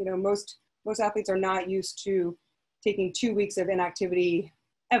 And most athletes are not used to taking 2 weeks of inactivity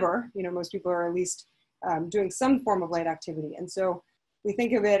ever. Most people are at least doing some form of light activity. And so we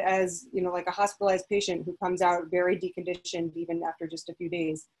think of it as, like a hospitalized patient who comes out very deconditioned even after just a few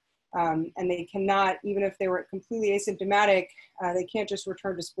days. And they cannot, even if they were completely asymptomatic, they can't just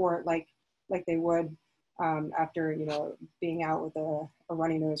return to sport like they would after, being out with a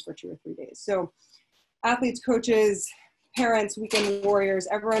runny nose for 2 or 3 days. So athletes, coaches, parents, weekend warriors,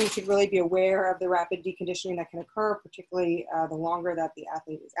 everyone should really be aware of the rapid deconditioning that can occur, particularly the longer that the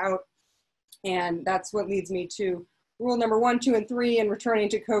athlete is out. And that's what leads me to rule number 1, 2, and 3 in returning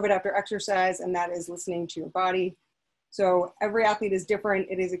to COVID after exercise, and that is listening to your body. So every athlete is different.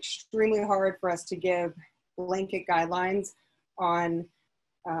 It is extremely hard for us to give blanket guidelines on,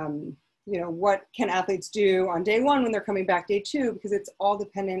 what can athletes do on day 1 when they're coming back day 2, because it's all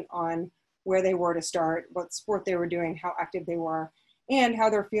dependent on where they were to start, what sport they were doing, how active they were, and how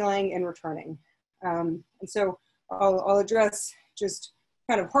they're feeling in returning. And so I'll address just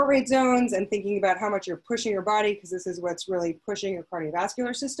kind of heart rate zones and thinking about how much you're pushing your body, because this is what's really pushing your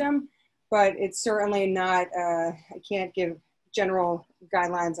cardiovascular system. But it's certainly not, I can't give general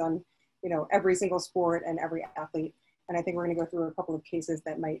guidelines on, every single sport and every athlete. And I think we're going to go through a couple of cases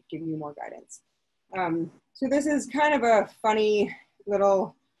that might give you more guidance. So this is kind of a funny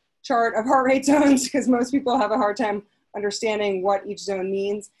little chart of heart rate zones because most people have a hard time understanding what each zone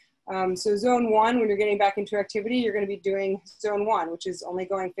means. So zone 1, when you're getting back into activity, you're going to be doing zone 1, which is only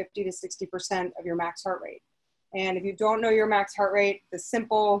going 50 to 60% of your max heart rate. And if you don't know your max heart rate, the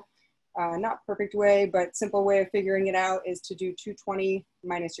simple, not perfect way, but simple way of figuring it out is to do 220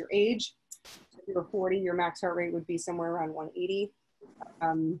 minus your age. If you were 40, your max heart rate would be somewhere around 180.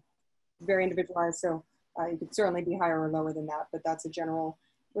 very individualized. So you could certainly be higher or lower than that, but that's a general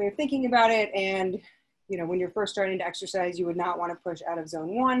way of thinking about it. And, you know, when you're first starting to exercise, you would not want to push out of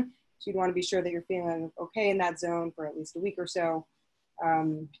zone 1. So you'd want to be sure that you're feeling okay in that zone for at least a week or so.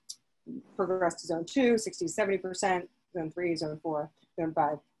 Progress to zone 2, 60 to 70%, zone 3, zone 4, zone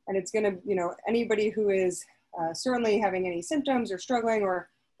 5. And it's going to, you know, anybody who is certainly having any symptoms or struggling or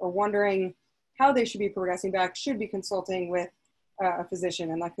wondering how they should be progressing back should be consulting with a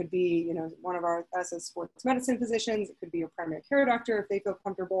physician. And that could be, you know, one of us as sports medicine physicians. It could be your primary care doctor if they feel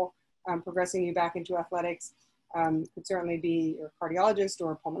comfortable progressing you back into athletics. Could certainly be your cardiologist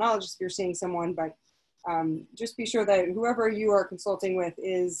or pulmonologist if you're seeing someone, but just be sure that whoever you are consulting with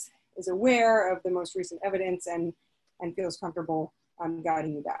is aware of the most recent evidence and feels comfortable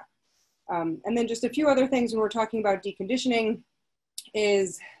guiding you back. And then just a few other things when we're talking about deconditioning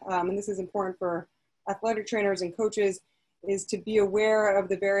is, and this is important for athletic trainers and coaches, is to be aware of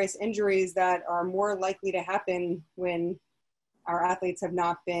the various injuries that are more likely to happen when our athletes have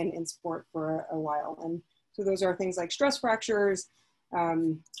not been in sport for a while. And so those are things like stress fractures,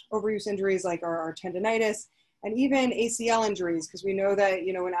 overuse injuries like our tendonitis, and even ACL injuries, because we know that,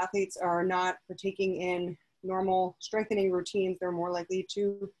 you know, when athletes are not partaking in normal strengthening routines, they're more likely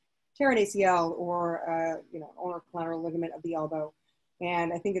to tear an ACL or, you know, ulnar collateral ligament of the elbow.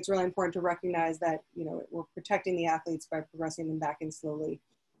 And I think it's really important to recognize that, you know, we're protecting the athletes by progressing them back in slowly.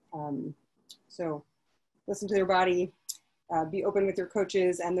 So listen to their body, be open with your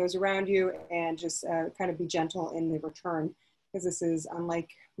coaches and those around you, and just kind of be gentle in the return, because this is unlike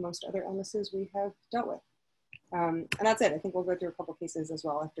most other illnesses we have dealt with. And that's it. I think we'll go through a couple cases as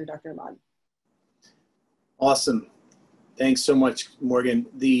well after Dr. Ahmad. Awesome. Thanks so much, Morgan.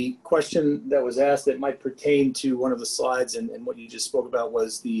 The question that was asked that might pertain to one of the slides and what you just spoke about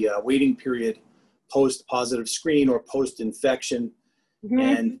was the waiting period post-positive screen or post-infection. Mm-hmm.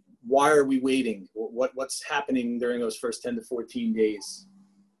 And why are we waiting? What's happening during those first 10 to 14 days?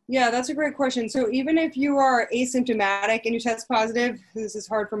 Yeah, that's a great question. So even if you are asymptomatic and you test positive, this is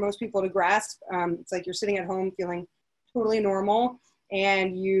hard for most people to grasp. It's like you're sitting at home feeling totally normal,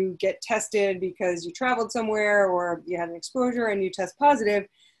 and you get tested because you traveled somewhere or you had an exposure and you test positive.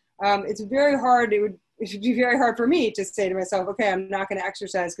 It's very hard. It would be very hard for me to say to myself, okay, I'm not going to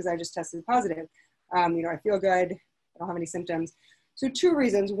exercise because I just tested positive. You know, I feel good. I don't have any symptoms. So 2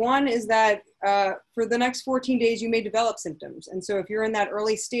 reasons. One is that for the next 14 days, you may develop symptoms. And so if you're in that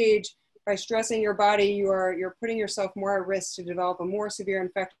early stage, by stressing your body, you're putting yourself more at risk to develop a more severe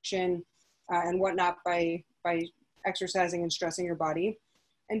infection and whatnot by exercising and stressing your body.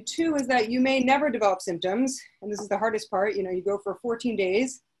 And 2 is that you may never develop symptoms. And this is the hardest part. You know, you go for 14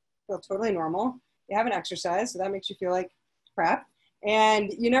 days, feel totally normal. You haven't exercised, so that makes you feel like crap.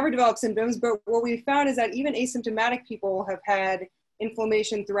 And you never develop symptoms. But what we found is that even asymptomatic people have had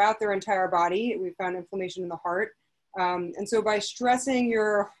inflammation throughout their entire body. We found inflammation in the heart. And so by stressing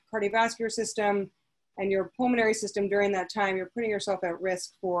your cardiovascular system and your pulmonary system during that time, you're putting yourself at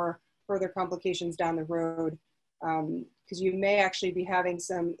risk for further complications down the road, because you may actually be having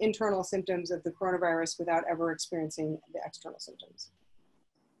some internal symptoms of the coronavirus without ever experiencing the external symptoms.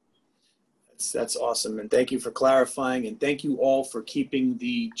 That's awesome. And thank you for clarifying. And thank you all for keeping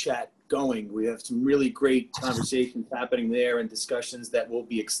the chat going. We have some really great conversations happening there and discussions that will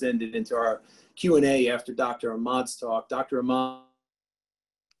be extended into our Q&A after Dr. Ahmad's talk. Dr. Ahmad,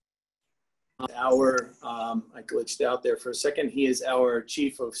 I glitched out there for a second. He is our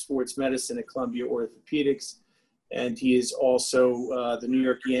Chief of Sports Medicine at Columbia Orthopedics, and he is also the New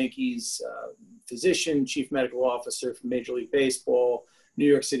York Yankees physician, Chief Medical Officer for Major League Baseball, New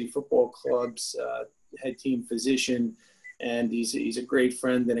York City Football Club's head team physician, and he's a great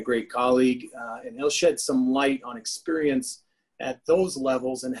friend and a great colleague, and he'll shed some light on experience at those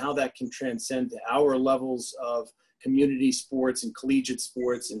levels and how that can transcend to our levels of community sports and collegiate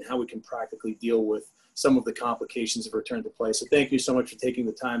sports and how we can practically deal with some of the complications of return to play. So thank you so much for taking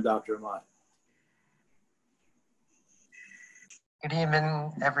the time, Dr. Ahmad. Good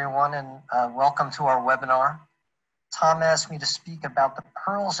evening, everyone, and welcome to our webinar. Tom asked me to speak about the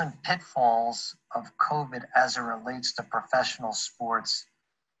pearls and pitfalls of COVID as it relates to professional sports,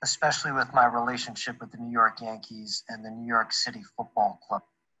 especially with my relationship with the New York Yankees and the New York City Football Club.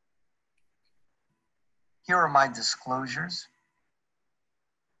 Here are my disclosures.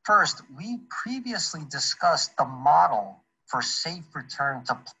 First, we previously discussed the model for safe return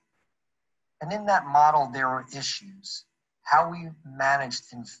to play. And in that model, there were issues: how we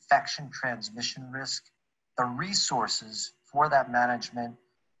managed infection transmission risk, the resources for that management,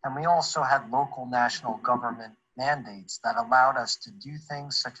 and we also had local national government mandates that allowed us to do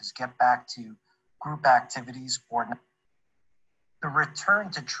things such as get back to group activities or not. The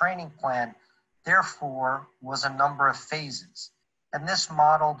return to training plan, therefore, was a number of phases. And this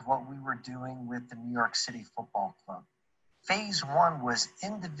modeled what we were doing with the New York City Football Club. Phase 1 was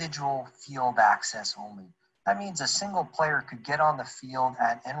individual field access only. That means a single player could get on the field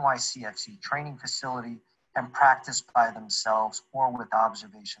at NYCFC training facility and practice by themselves or with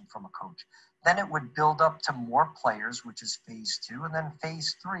observation from a coach. Then it would build up to more players, which is phase 2. And then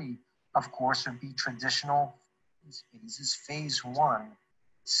phase 3, of course, would be traditional phases. Phase 1,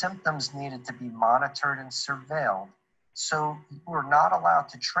 symptoms needed to be monitored and surveilled. So you were not allowed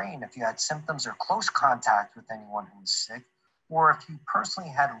to train if you had symptoms or close contact with anyone who was sick, or if you personally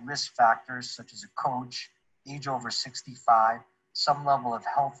had risk factors such as a coach, age over 65, some level of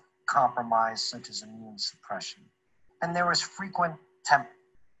health compromise such as immune suppression. And there was frequent temp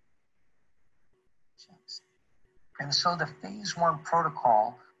checks. And so the phase 1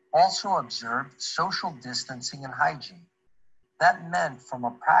 protocol also observed social distancing and hygiene. That meant, from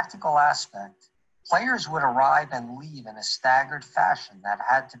a practical aspect, players would arrive and leave in a staggered fashion that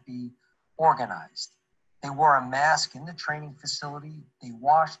had to be organized. They wore a mask in the training facility, they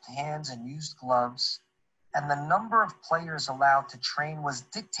washed hands and used gloves, and the number of players allowed to train was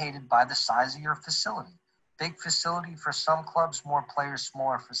dictated by the size of your facility. Big facility for some clubs, more players,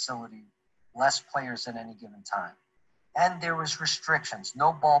 smaller facility, less players at any given time. And there was restrictions,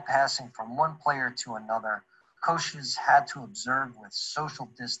 no ball passing from one player to another. Coaches had to observe with social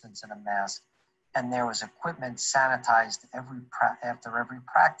distance and a mask, and there was equipment sanitized after every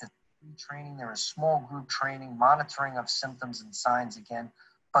practice. Training, there was small group training, monitoring of symptoms and signs again,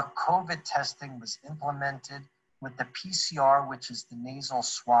 but COVID testing was implemented with the PCR, which is the nasal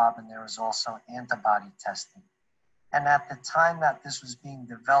swab, and there was also antibody testing. And at the time that this was being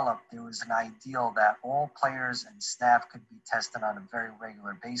developed, there was an ideal that all players and staff could be tested on a very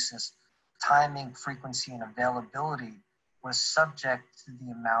regular basis. Timing, frequency, and availability was subject to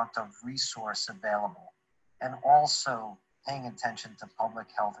the amount of resource available, and also paying attention to public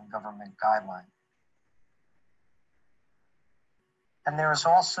health and government guidelines. And there is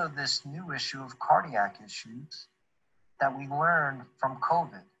also this new issue of cardiac issues that we learned from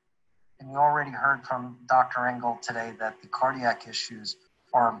COVID. And you already heard from Dr. Engel today that the cardiac issues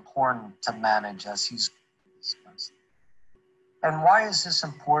are important to manage, as he's discussed. And why is this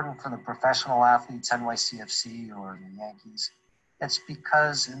important for the professional athletes, NYCFC or the Yankees? It's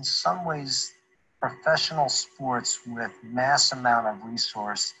because in some ways, professional sports with mass amount of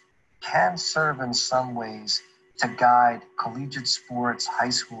resource can serve in some ways to guide collegiate sports, high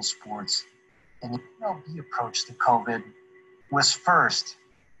school sports. And the MLB approach to COVID was first,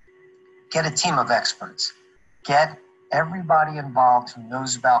 get a team of experts, get everybody involved who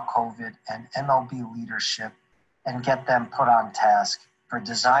knows about COVID and MLB leadership, and get them put on task for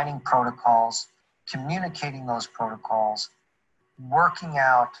designing protocols, communicating those protocols, working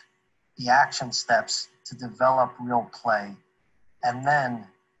out the action steps to develop real play. And then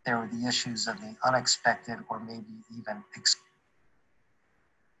there were the issues of the unexpected or maybe even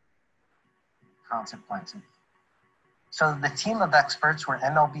consequences. So the team of experts were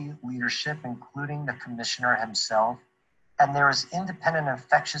MLB leadership, including the commissioner himself, and there was independent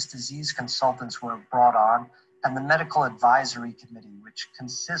infectious disease consultants were brought on, and the medical advisory committee, which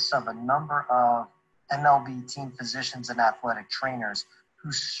consists of a number of MLB team physicians and athletic trainers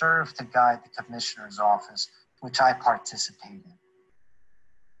who serve to guide the commissioner's office, which I participate in.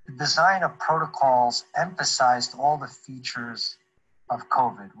 The design of protocols emphasized all the features of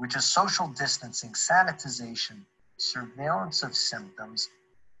COVID, which is social distancing, sanitization, surveillance of symptoms,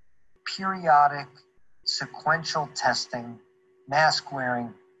 periodic sequential testing, mask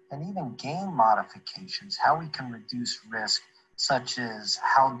wearing, and even game modifications, how we can reduce risk, such as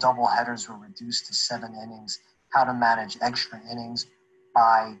how double headers were reduced to 7 innings, how to manage extra innings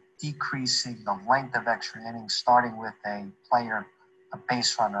by decreasing the length of extra innings, starting with a player, a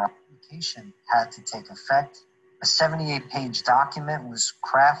base runner. Application had to take effect. A 78-page document was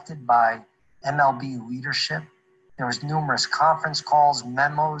crafted by MLB leadership. There was numerous conference calls,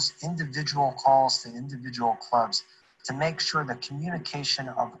 memos, individual calls to individual clubs to make sure the communication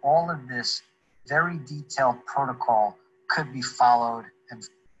of all of this very detailed protocol could be followed and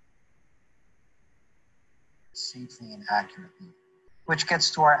safely and accurately, which gets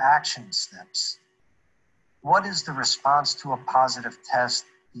to our action steps. What is the response to a positive test,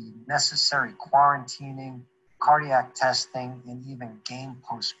 the necessary quarantining, cardiac testing, and even game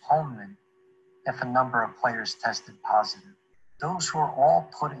postponement if a number of players tested positive? Those were all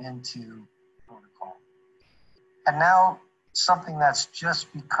put into protocol. And now something that's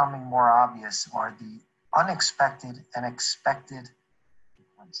just becoming more obvious are the unexpected and expected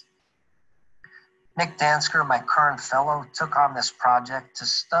consequences. Nick Dansker, my current fellow, took on this project to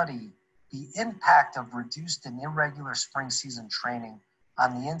study the impact of reduced and irregular spring season training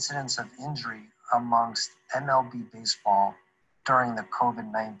on the incidence of injury amongst MLB baseball during the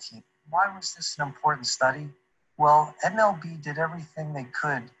COVID-19. Why was this an important study? Well, MLB did everything they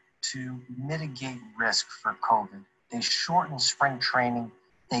could to mitigate risk for COVID. They shortened spring training.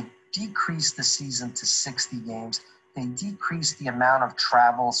 They decreased the season to 60 games. They decreased the amount of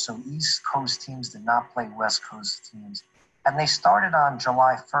travel, so East Coast teams did not play West Coast teams. And they started on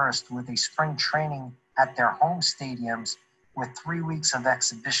July 1st with a spring training at their home stadiums with 3 weeks of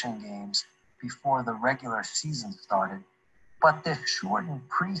exhibition games before the regular season started. But the shortened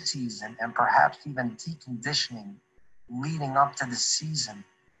preseason and perhaps even deconditioning leading up to the season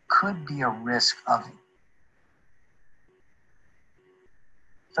could be a risk of it.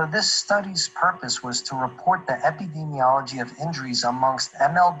 So this study's purpose was to report the epidemiology of injuries amongst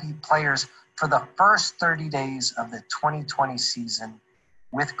MLB players for the first 30 days of the 2020 season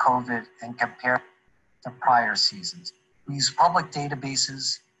with COVID and compare to prior seasons. We used public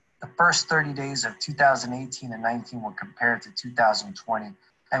databases. The first 30 days of 2018 and 19 were compared to 2020.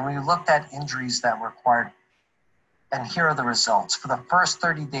 And we looked at injuries that were required. And here are the results. For the first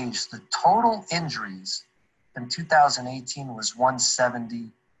 30 days, the total injuries in 2018 was 170,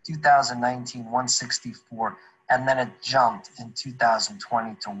 2019, 164, and then it jumped in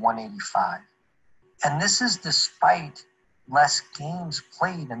 2020 to 185. And this is despite less games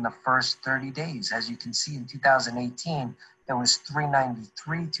played in the first 30 days. As you can see, in 2018, there was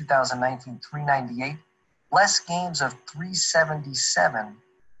 393, 2019, 398, less games of 377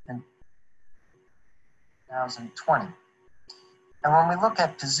 in 2020. And when we look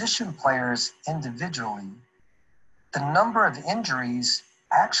at position players individually, the number of injuries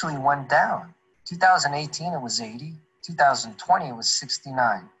actually went down. 2018, it was 80. 2020, it was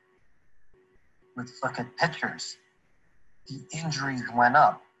 69. Let's look at pitchers. The injuries went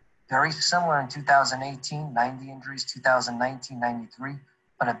up. Very similar in 2018, 90 injuries, 2019, 93,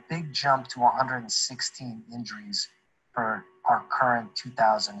 but a big jump to 116 injuries for our current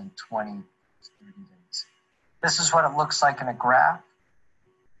 2020 30 days. This is what it looks like in a graph.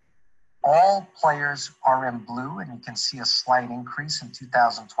 All players are in blue, and you can see a slight increase in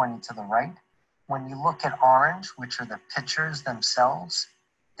 2020 to the right. When you look at orange, which are the pitchers themselves,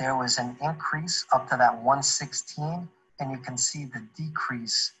 there was an increase up to that 116, and you can see the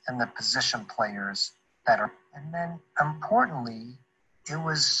decrease in the position players that are. And then importantly, it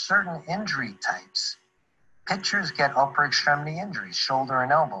was certain injury types. Pitchers get upper extremity injuries, shoulder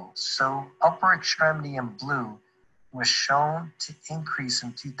and elbow. So upper extremity in blue was shown to increase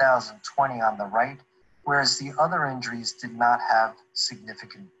in 2020 on the right, whereas the other injuries did not have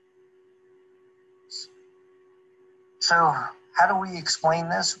significant. So how do we explain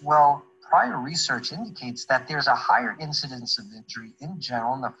this? Well, prior research indicates that there's a higher incidence of injury in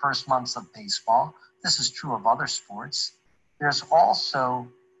general in the first months of baseball. This is true of other sports. There's also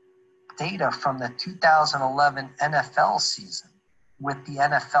data from the 2011 NFL season with the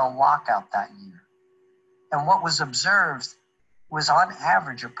NFL lockout that year. And what was observed was on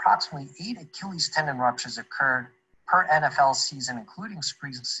average approximately 8 Achilles tendon ruptures occurred per NFL season, including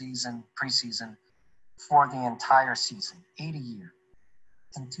preseason, for the entire season, 8 a year.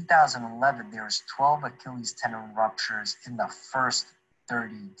 In 2011, there was 12 Achilles tendon ruptures in the first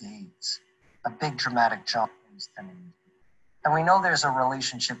 30 days, a big dramatic jump in these tendon injuries. And we know there's a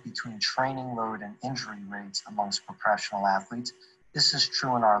relationship between training load and injury rates amongst professional athletes. This is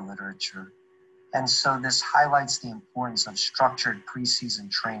true in our literature. And so this highlights the importance of structured preseason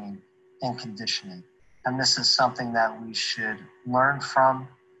training and conditioning. And this is something that we should learn from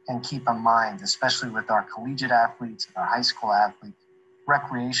and keep in mind, especially with our collegiate athletes, our high school athletes,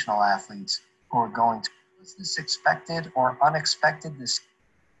 recreational athletes who are going to, was this expected or unexpected, this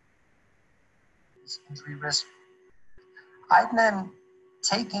injury risk? I've been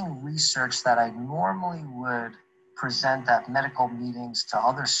taking research that I normally would present at medical meetings to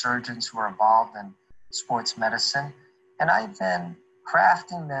other surgeons who are involved in sports medicine, and I've been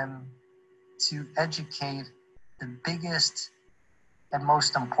crafting them to educate the biggest and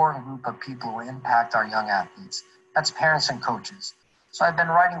most important group of people who impact our young athletes. That's parents and coaches. So I've been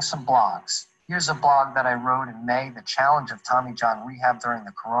writing some blogs. Here's a blog that I wrote in May, The Challenge of Tommy John Rehab During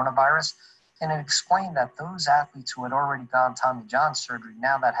the Coronavirus. And it explained that those athletes who had already gone Tommy John surgery,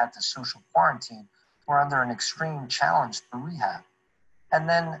 now that had to social quarantine, were under an extreme challenge for rehab. And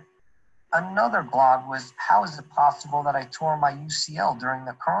then another blog was, how is it possible that I tore my UCL during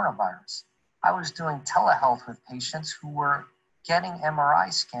the coronavirus? I was doing telehealth with patients who were getting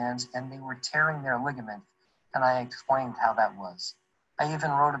MRI scans and they were tearing their ligament. And I explained how that was. I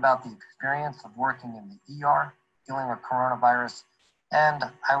even wrote about the experience of working in the ER, dealing with coronavirus, and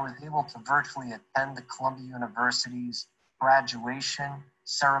I was able to virtually attend the Columbia University's graduation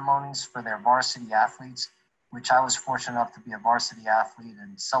ceremonies for their varsity athletes, which I was fortunate enough to be a varsity athlete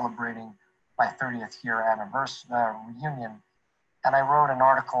and celebrating my 30th year anniversary reunion. And I wrote an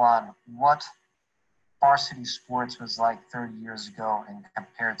article on what varsity sports was like 30 years ago and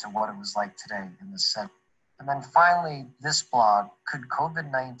compared to what it was like today in the set. And then finally, this blog, Could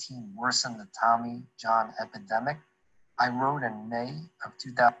COVID-19 Worsen the Tommy John Epidemic? I wrote in May of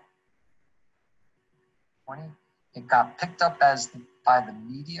 2020. It got picked up by the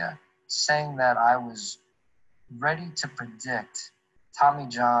media, saying that I was ready to predict Tommy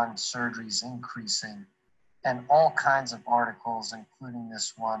John surgeries increasing, and all kinds of articles, including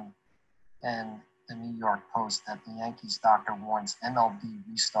this one in the New York Post, that the Yankees doctor warns MLB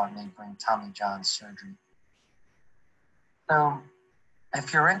restart may bring Tommy John surgery. So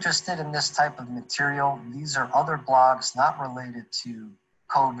if you're interested in this type of material, these are other blogs not related to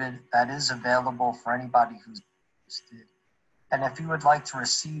COVID that is available for anybody who's interested. And if you would like to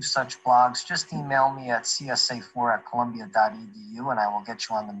receive such blogs, just email me at csa4@columbia.edu and I will get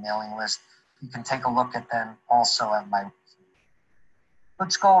you on the mailing list. You can take a look at them also at my website.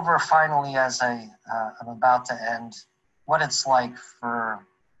 Let's go over finally, as I'm about to end, what it's like for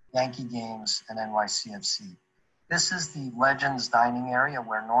Yankee games and NYCFC. This is the Legends dining area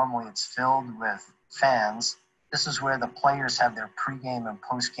where normally it's filled with fans. This is where the players have their pregame and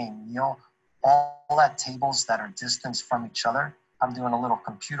postgame meal, all at tables that are distanced from each other. I'm doing a little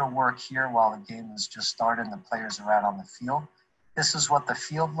computer work here while the game has just started and the players are out on the field. This is what the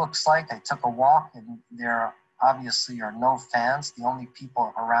field looks like. I took a walk and there obviously are no fans. The only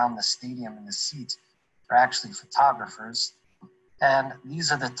people around the stadium in the seats are actually photographers. And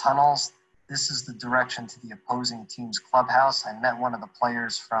these are the tunnels. This is the direction to the opposing team's clubhouse. I met one of the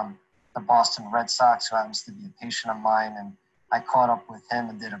players from the Boston Red Sox who happens to be a patient of mine, and I caught up with him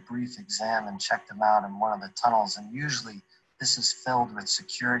and did a brief exam and checked him out in one of the tunnels. And usually this is filled with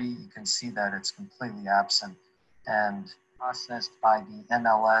security. You can see that it's completely absent and processed by the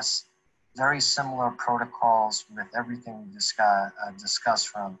MLS. Very similar protocols with everything we discussed,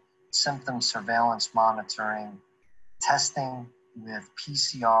 from symptom surveillance monitoring, testing with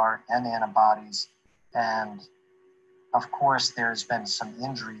PCR and antibodies, and of course there's been some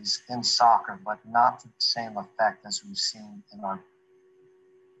injuries in soccer, but not to the same effect as we've seen in our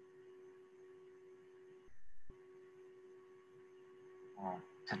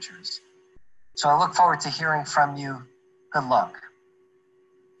pictures. So I look forward to hearing from you. Good luck.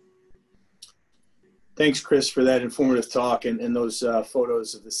 Thanks, Chris, for that informative talk. And those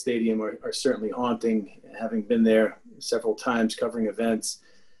photos of the stadium are certainly haunting, having been there several times covering events.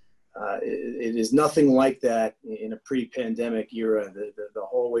 It is nothing like that in a pre-pandemic era. The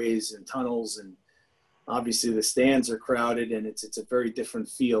hallways and tunnels, and obviously the stands are crowded, and it's a very different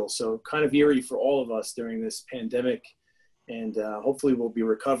feel. So kind of eerie for all of us during this pandemic. And hopefully we'll be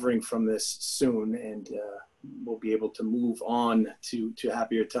recovering from this soon, and we'll be able to move on to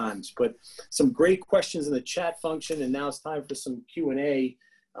happier times. But some great questions in the chat function, and now it's time for some Q&A.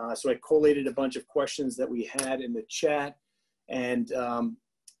 So I collated a bunch of questions that we had in the chat, and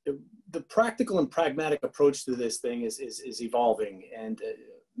the practical and pragmatic approach to this thing is evolving, and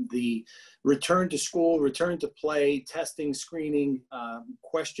the return to school, return to play, testing, screening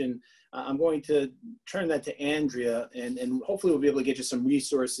question, I'm going to turn that to Andrea, and hopefully we'll be able to get you some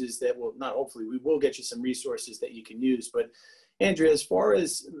resources that will, not hopefully, we will get you some resources that you can use. But Andrea, as far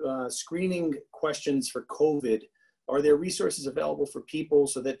as screening questions for COVID, are there resources available for people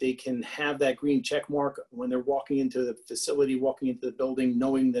so that they can have that green check mark when they're walking into the facility, walking into the building,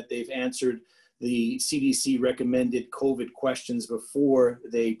 knowing that they've answered the CDC recommended COVID questions before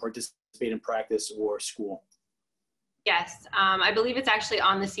they participate in practice or school? Yes, I believe it's actually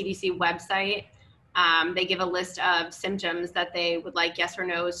on the CDC website. They give a list of symptoms that they would like yes or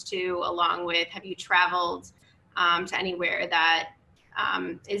no's to, along with have you traveled to anywhere that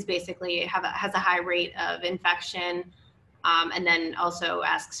is basically has a high rate of infection, and then also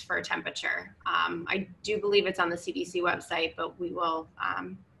asks for a temperature. I do believe it's on the CDC website, but we will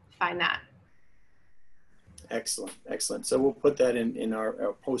find that. Excellent, excellent. So we'll put that in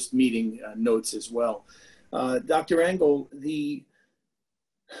our post-meeting notes as well. Dr. Engel, the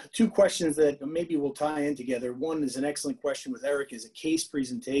two questions that maybe we'll tie in together. One is an excellent question with Eric, is a case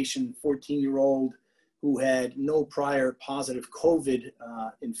presentation, 14-year-old who had no prior positive COVID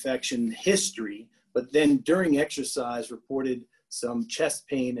infection history, but then during exercise reported some chest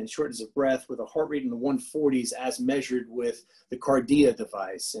pain and shortness of breath with a heart rate in the 140s as measured with the Cardia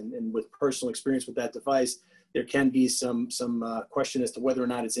device. And with personal experience with that device, there can be some question as to whether or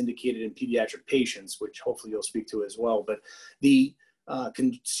not it's indicated in pediatric patients, which hopefully you'll speak to as well. But the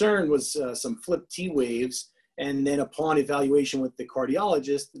concern was some flipped T waves, and then upon evaluation with the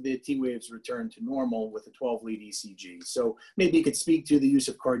cardiologist, the T waves returned to normal with a 12-lead ECG. So maybe you could speak to the use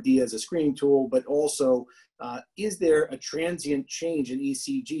of Cardia as a screening tool, but also is there a transient change in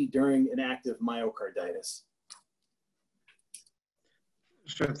ECG during an active myocarditis?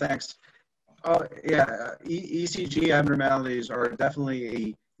 Sure, thanks. Oh, yeah, ECG abnormalities are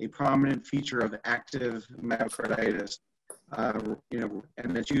definitely a prominent feature of active myocarditis.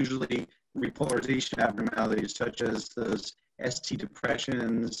 And it's usually repolarization abnormalities such as those ST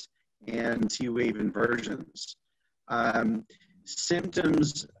depressions and T wave inversions.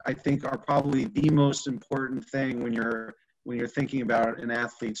 Symptoms, I think, are probably the most important thing when you're thinking about an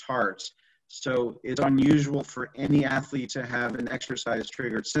athlete's heart. So it's unusual for any athlete to have an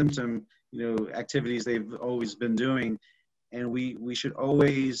exercise-triggered symptom, activities they've always been doing, and we should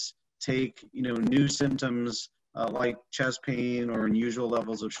always take, new symptoms like chest pain or unusual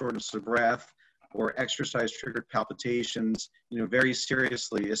levels of shortness of breath or exercise-triggered palpitations, very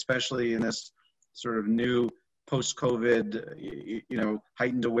seriously, especially in this sort of new post-COVID,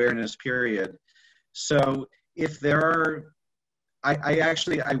 heightened awareness period. So if there are,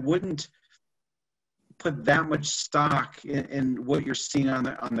 I wouldn't put that much stock in what you're seeing on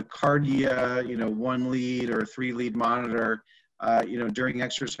the Cardia, 1-lead or 3-lead monitor, during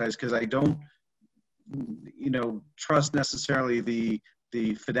exercise, because I don't, trust necessarily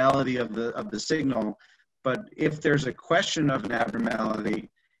the fidelity of the signal. But if there's a question of an abnormality,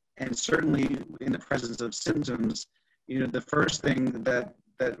 and certainly in the presence of symptoms, the first thing that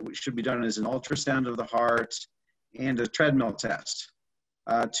should be done is an ultrasound of the heart and a treadmill test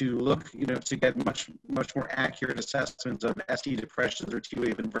to look, to get much more accurate assessments of ST depressions or T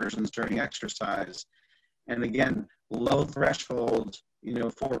wave inversions during exercise. And again, low threshold,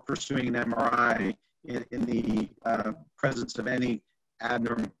 for pursuing an MRI in the presence of any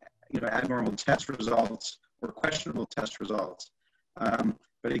abnormal test results or questionable test results.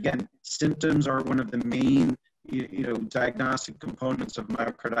 But again, symptoms are one of the main, diagnostic components of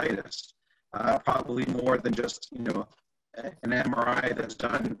myocarditis, probably more than just, an MRI that's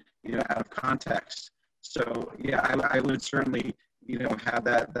done, out of context. So yeah, I would certainly, have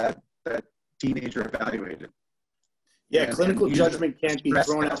that teenager evaluated. Yeah, clinical judgment can't be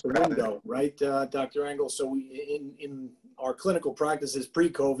thrown out the window, right, Dr. Engel? So in our clinical practices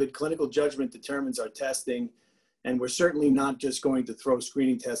pre-COVID, clinical judgment determines our testing, and we're certainly not just going to throw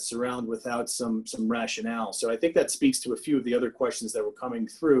screening tests around without some rationale. So I think that speaks to a few of the other questions that were coming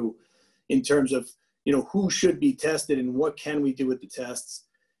through in terms of, who should be tested and what can we do with the tests.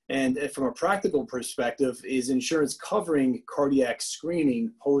 And from a practical perspective, is insurance covering cardiac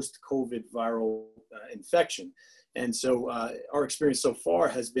screening post-COVID viral infection? And so our experience so far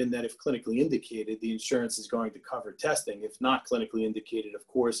has been that if clinically indicated, the insurance is going to cover testing. If not clinically indicated, of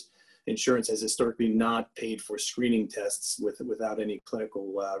course, insurance has historically not paid for screening tests without any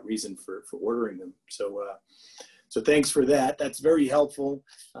clinical reason for ordering them. So thanks for that. That's very helpful.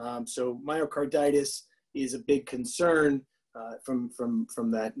 So myocarditis is a big concern from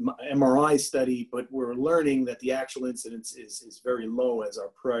that MRI study, but we're learning that the actual incidence is very low as our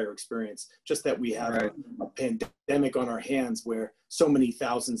prior experience, just that we have a pandemic on our hands where so many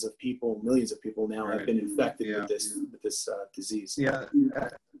thousands of people, millions of people now have been infected with this disease. Yeah,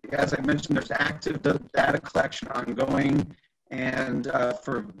 as I mentioned, there's active data collection ongoing, and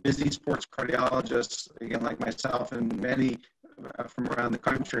for busy sports cardiologists, again, like myself and many from around the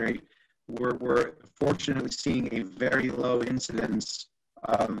country, we're fortunately seeing a very low incidence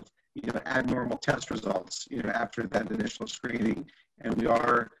of abnormal test results after that initial screening, and we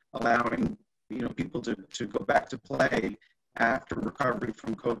are allowing people to go back to play after recovery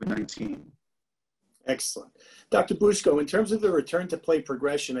from COVID-19. Excellent. Dr. Bushko, in terms of the return to play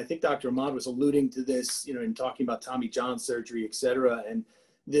progression, I think Dr. Ahmad was alluding to this, in talking about Tommy John surgery, et cetera, and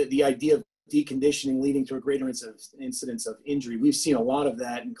the idea of deconditioning leading to a greater incidence of injury. We've seen a lot of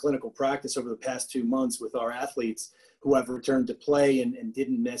that in clinical practice over the past 2 months with our athletes who have returned to play and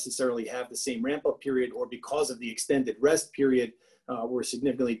didn't necessarily have the same ramp-up period, or because of the extended rest period, were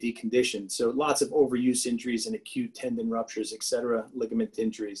significantly deconditioned. So lots of overuse injuries and acute tendon ruptures, et cetera, ligament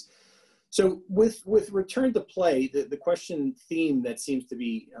injuries. So with return to play, the question theme that seems to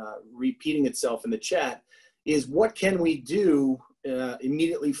be repeating itself in the chat is, what can we do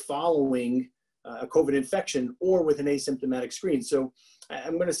immediately following a COVID infection or with an asymptomatic screen? So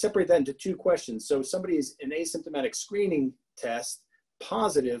I'm going to separate that into 2 questions. So somebody is an asymptomatic screening test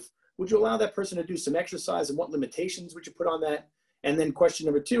positive, would you allow that person to do some exercise, and what limitations would you put on that? And then question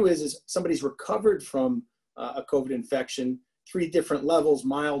number 2 is somebody's recovered from a COVID infection, 3 different levels,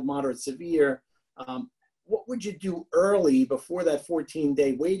 mild, moderate, severe. What would you do early before that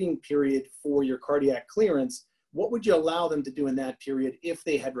 14-day waiting period for your cardiac clearance? What would you allow them to do in that period if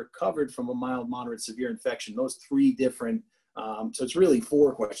they had recovered from a mild, moderate, severe infection? Those 3 different, so it's really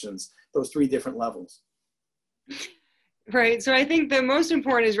 4 questions, those 3 different levels. Right. So I think the most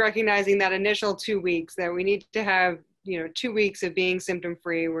important is recognizing that initial 2 weeks, that we need to have, 2 weeks of being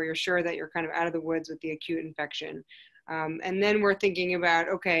symptom-free where you're sure that you're kind of out of the woods with the acute infection. And then we're thinking about,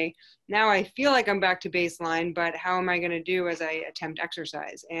 okay, now I feel like I'm back to baseline, but how am I going to do as I attempt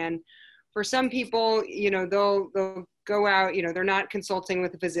exercise? And for some people, they'll go out, they're not consulting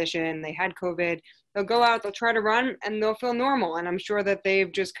with a physician, they had COVID, they'll go out, they'll try to run, and they'll feel normal. And I'm sure that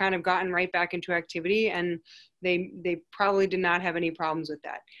they've just kind of gotten right back into activity, and they probably did not have any problems with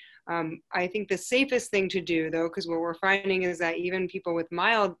that. I think the safest thing to do, though, because what we're finding is that even people with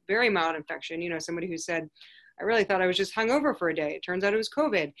mild, very mild infection, somebody who said, I really thought I was just hungover for a day. It turns out it was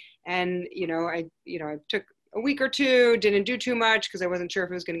COVID. And, I took a week or 2, didn't do too much because I wasn't sure if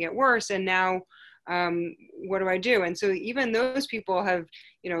it was going to get worse. And now, what do I do? And so even those people have,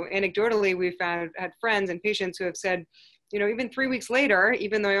 anecdotally, we've had friends and patients who have said, even 3 weeks later,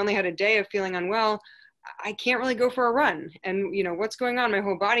 even though I only had a day of feeling unwell, I can't really go for a run. And, what's going on? My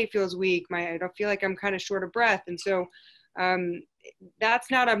whole body feels weak. I don't feel like I'm kind of short of breath. And so,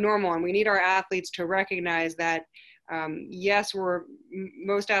 that's not abnormal, and we need our athletes to recognize that yes,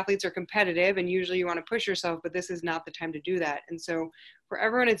 most athletes are competitive, and usually you want to push yourself, but this is not the time to do that. And so for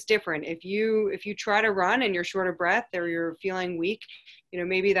everyone it's different. If you try to run and you're short of breath or you're feeling weak,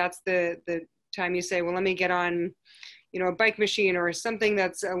 maybe that's the time you say, well, let me get on a bike machine or something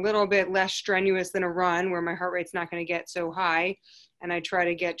that's a little bit less strenuous than a run where my heart rate's not going to get so high, and I try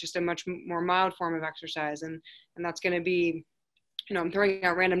to get just a much more mild form of exercise. And that's going to be, I'm throwing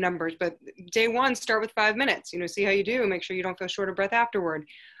out random numbers, but day 1, start with 5 minutes, see how you do, make sure you don't feel short of breath afterward.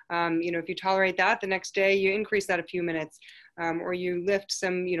 If you tolerate that, the next day you increase that a few minutes, or you lift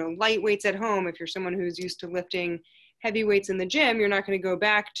some, light weights at home. If you're someone who's used to lifting heavy weights in the gym, you're not going to go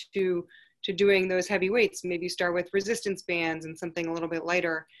back to doing those heavy weights. Maybe start with resistance bands and something a little bit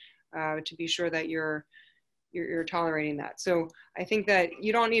lighter, to be sure that you're tolerating that. So I think that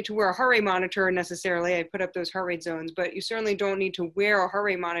you don't need to wear a heart rate monitor necessarily. I put up those heart rate zones, but you certainly don't need to wear a heart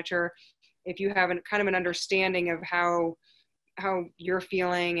rate monitor if you have kind of an understanding of how you're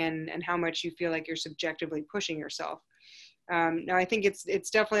feeling and how much you feel like you're subjectively pushing yourself. Now I think it's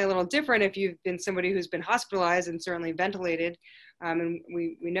definitely a little different if you've been somebody who's been hospitalized and certainly ventilated. And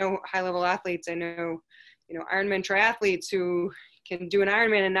we know high-level athletes. I know, Ironman triathletes who can do an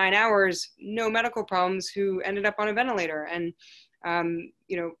Ironman in 9 hours, no medical problems, who ended up on a ventilator. And,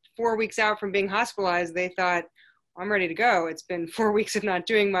 4 weeks out from being hospitalized, they thought, I'm ready to go. It's been 4 weeks of not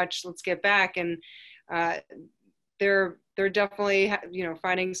doing much. Let's get back. And they're definitely,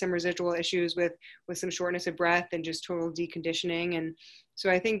 finding some residual issues with some shortness of breath and just total deconditioning. And so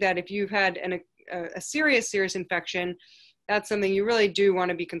I think that if you've had a serious infection, that's something you really do want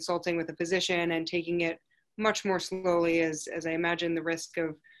to be consulting with a physician and taking it much more slowly, as I imagine the risk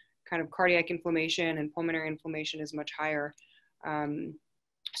of kind of cardiac inflammation and pulmonary inflammation is much higher.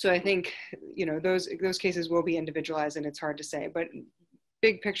 So I think, those cases will be individualized, and it's hard to say, but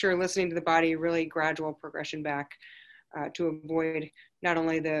big picture, listening to the body, really gradual progression back to avoid not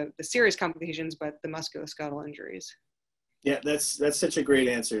only the serious complications, but the musculoskeletal injuries. Yeah, that's such a great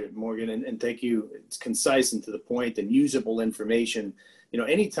answer, Morgan, and thank you. It's concise and to the point and usable information.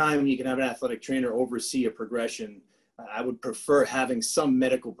 Anytime you can have an athletic trainer oversee a progression, I would prefer having some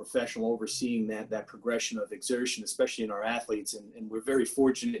medical professional overseeing that progression of exertion, especially in our athletes. And we're very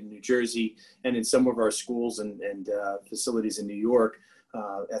fortunate in New Jersey and in some of our schools and facilities in New York,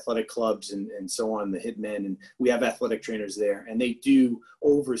 athletic clubs and so on, the Hitmen, and we have athletic trainers there, and they do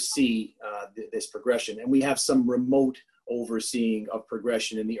oversee this progression. And we have some remote overseeing of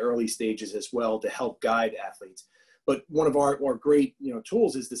progression in the early stages as well to help guide athletes. But one of our great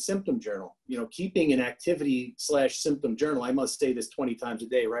tools is the symptom journal. Keeping an activity/symptom journal. I must say this 20 times a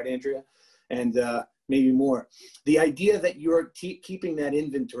day, right, Andrea? And maybe more. The idea that you're keeping that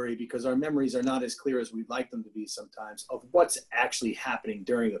inventory, because our memories are not as clear as we'd like them to be sometimes, of what's actually happening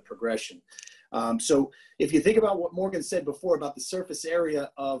during the progression. So if you think about what Morgan said before about the surface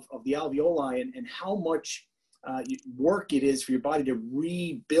area of the alveoli and how much work it is for your body to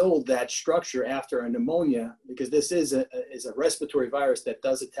rebuild that structure after a pneumonia, because this is a respiratory virus that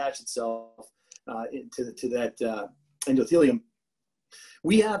does attach itself to that endothelium.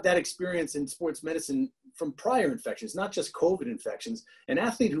 We have that experience in sports medicine from prior infections, not just COVID infections. An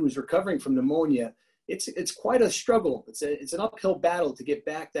athlete who is recovering from pneumonia it's quite a struggle. It's an uphill battle to get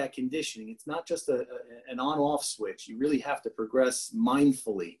back that conditioning. It's not just an on-off switch. You really have to progress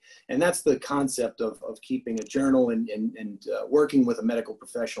mindfully. And that's the concept of keeping a journal and working with a medical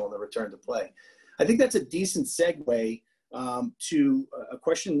professional in the return to play. I think that's a decent segue to a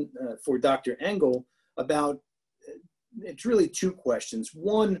question for Dr. Engel about, it's really two questions.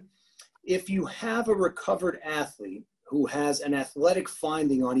 One, if you have a recovered athlete who has an athletic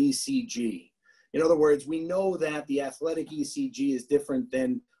finding on ECG, in other words, we know that the athletic ECG is different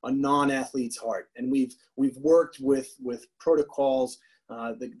than a non-athlete's heart. And we've worked with protocols.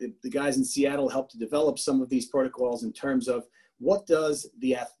 The guys in Seattle helped to develop some of these protocols in terms of what does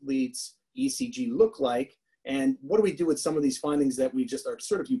the athlete's ECG look like, and what do we do with some of these findings that we just are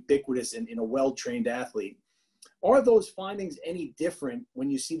sort of ubiquitous in a well-trained athlete. Are those findings any different when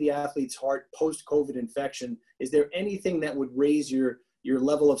you see the athlete's heart post-COVID infection? Is there anything that would raise your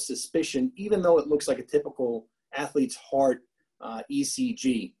level of suspicion, even though it looks like a typical athlete's heart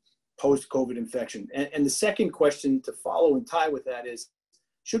ECG post-COVID infection? And the second question to follow and tie with that is,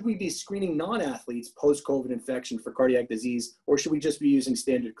 should we be screening non-athletes post-COVID infection for cardiac disease, or should we just be using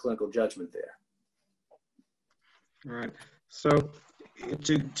standard clinical judgment there? All right. So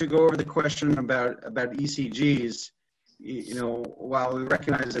to go over the question about ECGs, while we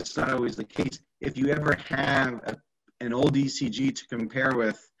recognize it's not always the case, if you ever have an old ECG to compare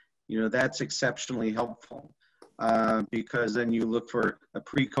with, that's exceptionally helpful because then you look for a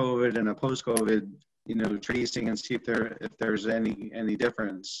pre-COVID and a post-COVID, tracing and see if there's any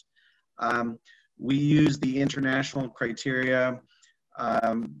difference. We use the international criteria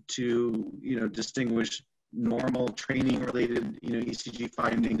to distinguish normal training-related ECG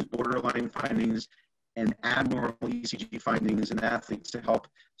findings, borderline findings, and abnormal ECG findings in athletes to help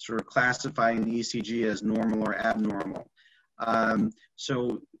sort of classify an ECG as normal or abnormal.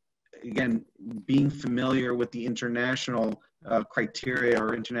 So again, being familiar with the international criteria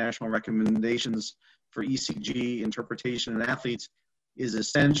or international recommendations for ECG interpretation in athletes is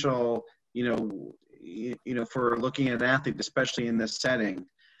essential, for looking at an athlete, especially in this setting.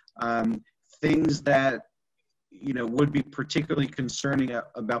 Things that would be particularly concerning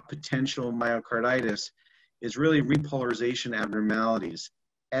about potential myocarditis is really repolarization abnormalities,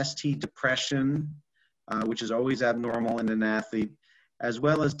 ST depression, which is always abnormal in an athlete, as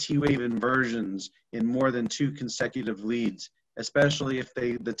well as T-wave inversions in more than 2 consecutive leads, especially if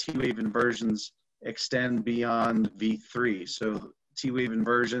the T-wave inversions extend beyond V3. So T-wave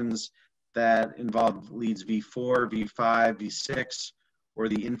inversions that involve leads V4, V5, V6, or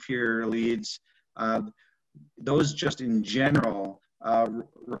the inferior leads. Those just in general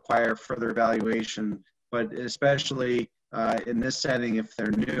require further evaluation, but especially in this setting, if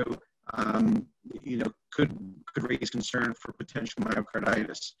they're new, could raise concern for potential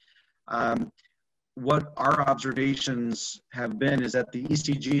myocarditis. What our observations have been is that the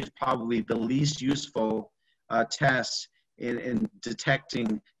ECG is probably the least useful test in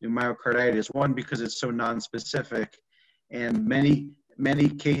detecting myocarditis. One, because it's so nonspecific, and many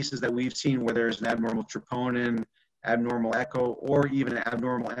cases that we've seen where there's an abnormal troponin, abnormal echo, or even an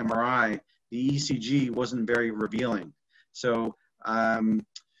abnormal MRI, the ECG wasn't very revealing. So,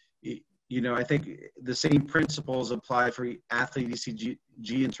 I think the same principles apply for athlete ECG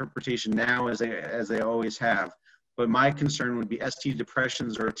interpretation now as they always have. But my concern would be ST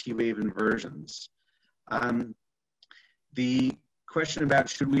depressions or T-wave inversions. The question about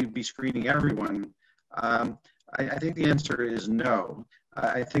should we be screening everyone, I think the answer is no.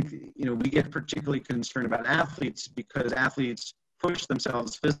 I think, we get particularly concerned about athletes because athletes push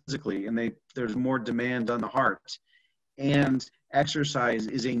themselves physically and there's more demand on the heart. And exercise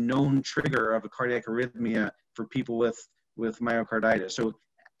is a known trigger of a cardiac arrhythmia for people with myocarditis. So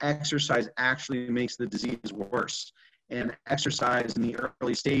exercise actually makes the disease worse. And exercise in the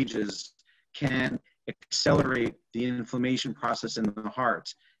early stages can accelerate the inflammation process in the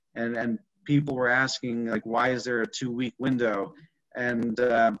heart. And people were asking, like, why is there a 2-week window? And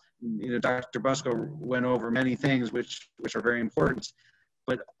Dr. Busco went over many things which are very important,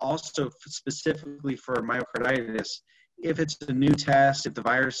 but also specifically for myocarditis, if it's a new test, if the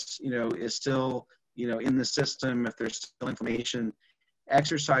virus is still in the system, if there's still inflammation,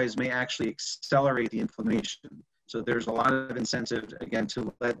 exercise may actually accelerate the inflammation. So there's a lot of incentive, again,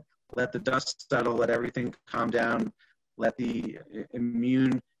 to let the dust settle, let everything calm down, let the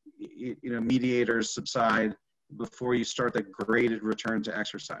immune mediators subside before you start the graded return to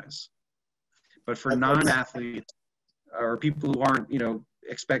exercise. But for non-athletes or people who aren't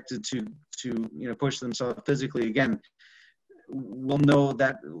expected to push themselves physically, again, we'll know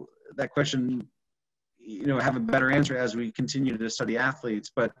that question have a better answer as we continue to study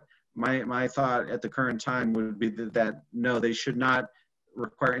athletes. But my thought at the current time would be that no, they should not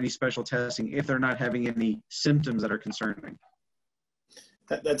require any special testing if they're not having any symptoms that are concerning.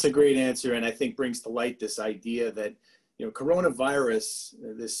 That's a great answer, and I think brings to light this idea that, you know, coronavirus,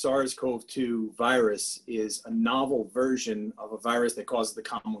 this SARS-CoV-2 virus, is a novel version of a virus that causes the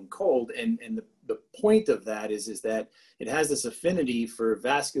common cold, and the point of that is that it has this affinity for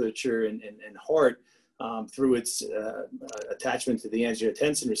vasculature and heart through its attachment to the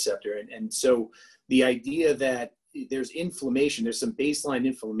angiotensin receptor, and so the idea that there's inflammation, there's some baseline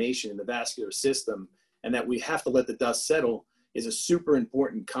inflammation in the vascular system, and that we have to let the dust settle is a super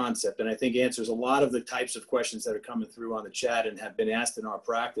important concept, and I think answers a lot of the types of questions that are coming through on the chat and have been asked in our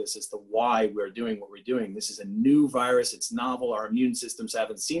practice as to why we're doing what we're doing. This is a new virus, it's novel, our immune systems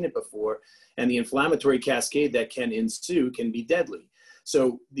haven't seen it before, and the inflammatory cascade that can ensue can be deadly.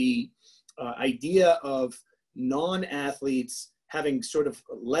 So the idea of non-athletes having sort of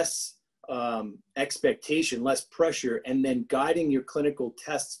less expectation, less pressure, and then guiding your clinical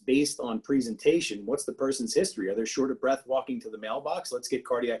tests based on presentation. What's the person's history? Are they short of breath walking to the mailbox? Let's get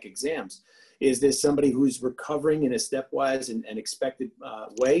cardiac exams. Is this somebody who's recovering in a stepwise and expected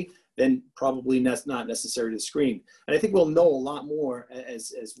way? Then probably not necessary to screen. And I think we'll know a lot more,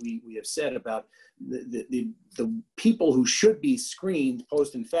 as we have said, about the people who should be screened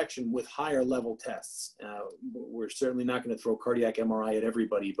post-infection with higher level tests. We're certainly not going to throw cardiac MRI at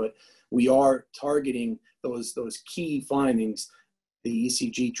everybody, but we are targeting those key findings, the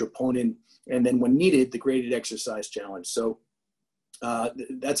ECG, troponin, and then when needed, the graded exercise challenge. So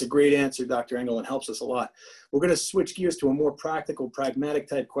that's a great answer, Dr. Engel, and helps us a lot. We're going to switch gears to a more practical, pragmatic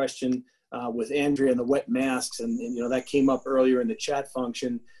type question with Andrea and the wet masks, and you know, that came up earlier in the chat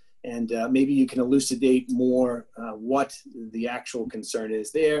function, and maybe you can elucidate more what the actual concern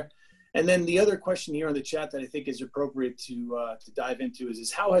is there. And then the other question here on the chat that I think is appropriate to dive into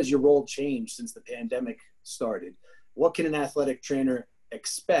is how has your role changed since the pandemic started? What can an athletic trainer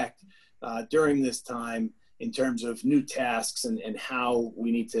expect during this time in terms of new tasks and how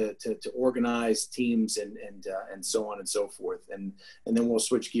we need to organize teams and so on and so forth. And then we'll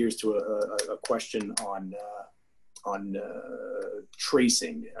switch gears to a question on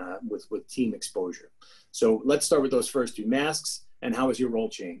tracing with team exposure. So let's start with those first two, masks and how has your role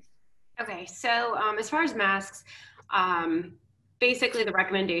changed? Okay, so as far as masks, basically the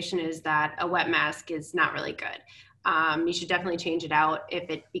recommendation is that a wet mask is not really good. You should definitely change it out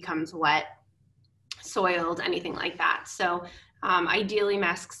if it becomes wet, soiled, anything like that. So ideally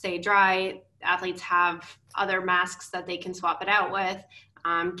masks stay dry. Athletes have other masks that they can swap it out with.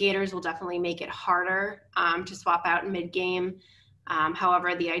 Gaiters will definitely make it harder to swap out in mid-game.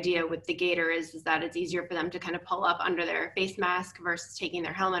 However, the idea with the gaiter is that it's easier for them to kind of pull up under their face mask versus taking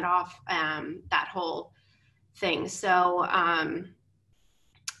their helmet off, that whole thing. So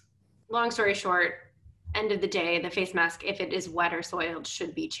long story short, end of the day, the face mask, if it is wet or soiled,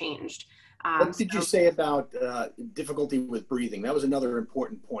 should be changed. What did you say about difficulty with breathing? That was another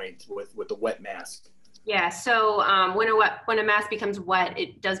important point with the wet mask. Yeah, so when a mask becomes wet,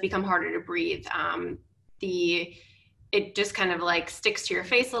 it does become harder to breathe. It just kind of like sticks to your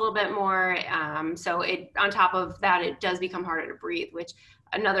face a little bit more. So on top of that, it does become harder to breathe, which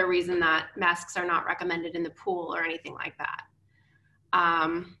another reason that masks are not recommended in the pool or anything like that.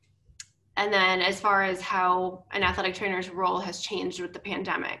 And then as far as how an athletic trainer's role has changed with the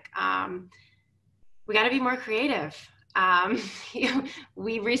pandemic, we got to be more creative.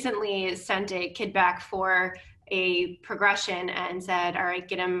 We recently sent a kid back for a progression and said, all right,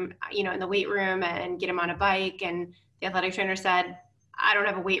 get him, in the weight room and get him on a bike. And the athletic trainer said, I don't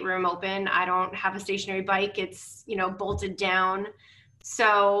have a weight room open. I don't have a stationary bike. It's, bolted down.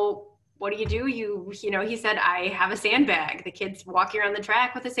 So what do? He said, I have a sandbag. The kid's walking around the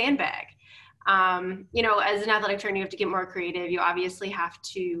track with a sandbag. As an athletic trainer, you have to get more creative. You obviously have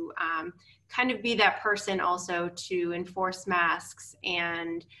to kind of be that person also to enforce masks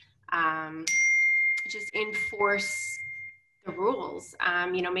and just enforce the rules.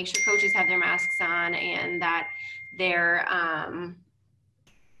 Make sure coaches have their masks on and that they're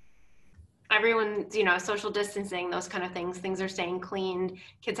everyone's, social distancing, those kind of things are staying cleaned.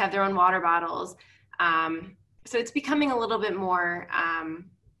 Kids have their own water bottles. So it's becoming a little bit more,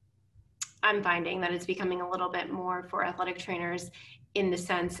 I'm finding that it's becoming a little bit more for athletic trainers in the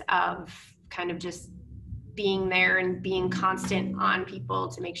sense of kind of just being there and being constant on people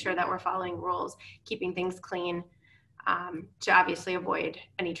to make sure that we're following rules, keeping things clean, to obviously avoid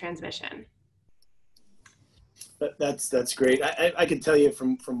any transmission. That's great. I can tell you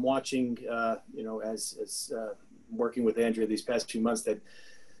from watching, as working with Andrea these past few months that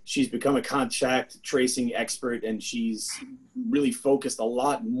she's become a contact tracing expert, and she's really focused a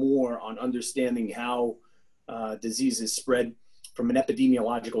lot more on understanding how diseases spread from an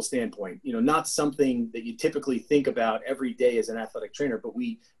epidemiological standpoint. You know, not something that you typically think about every day as an athletic trainer, but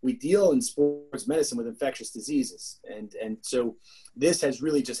we deal in sports medicine with infectious diseases. And so this has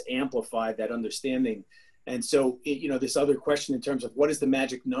really just amplified that understanding. And so, you know, this other question in terms of what is the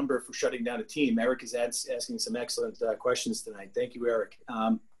magic number for shutting down a team? Eric is asking some excellent questions tonight. Thank you, Eric.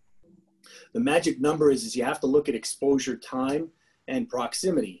 The magic number is you have to look at exposure time and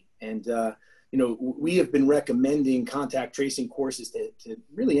proximity. And, you know, we have been recommending contact tracing courses to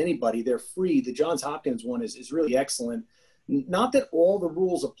really anybody. They're free. The Johns Hopkins one is really excellent. Not that all the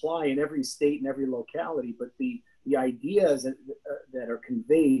rules apply in every state and every locality, but the ideas that are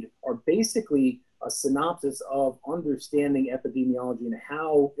conveyed are basically a synopsis of understanding epidemiology and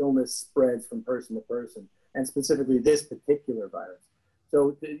how illness spreads from person to person, and specifically this particular virus.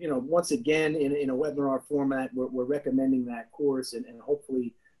 So, you know, once again, in a webinar format, we're recommending that course, and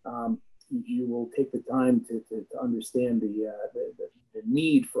hopefully you will take the time to understand the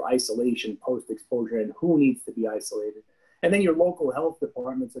need for isolation post-exposure and who needs to be isolated. And then your local health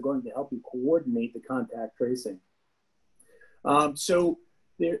departments are going to help you coordinate the contact tracing. So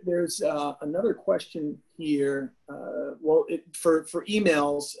there's another question here. Well, for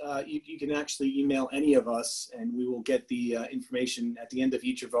emails, you can actually email any of us, and we will get the information at the end of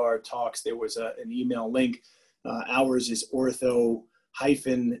each of our talks. There was an email link. Ours is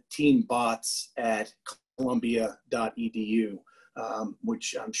ortho-teambots@columbia.edu,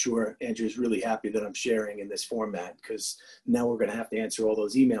 which I'm sure Andrew is really happy that I'm sharing in this format, because now we're going to have to answer all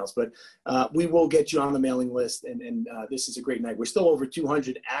those emails. But we will get you on the mailing list, and this is a great night. We're still over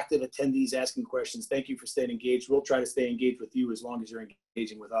 200 active attendees asking questions. Thank you for staying engaged. We'll try to stay engaged with you as long as you're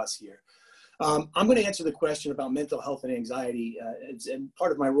engaging with us here. I'm going to answer the question about mental health and anxiety. And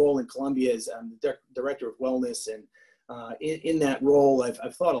part of my role in Columbia is I'm the director of wellness, and in that role,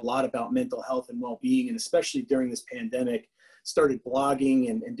 I've thought a lot about mental health and well-being, and especially during this pandemic, started blogging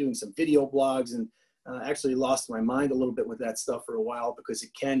and doing some video blogs, and actually lost my mind a little bit with that stuff for a while, because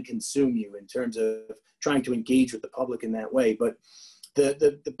it can consume you in terms of trying to engage with the public in that way. But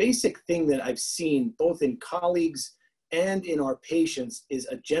the basic thing that I've seen both in colleagues and in our patients is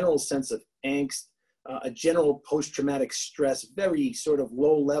a general sense of angst, a general post-traumatic stress, very sort of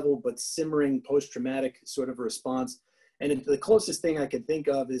low level but simmering post-traumatic sort of response. And the closest thing I can think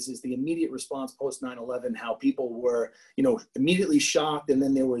of is the immediate response post 9/11, how people were, you know, immediately shocked, and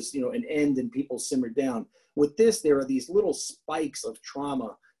then there was, you know, an end and people simmered down. With this, there are these little spikes of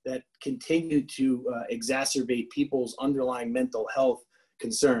trauma that continue to exacerbate people's underlying mental health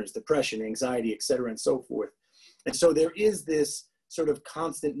concerns, depression, anxiety, et cetera, and so forth. And so there is this sort of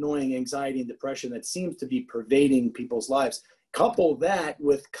constant gnawing anxiety and depression that seems to be pervading people's lives. Couple that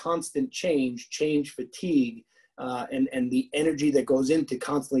with constant change fatigue, and the energy that goes into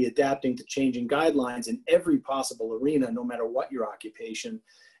constantly adapting to changing guidelines in every possible arena, no matter what your occupation.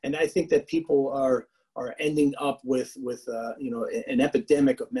 And I think that people are ending up with you know, an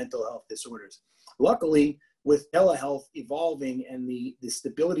epidemic of mental health disorders. Luckily, with telehealth evolving and the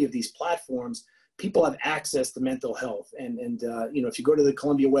stability of these platforms, people have access to mental health. And you know, if you go to the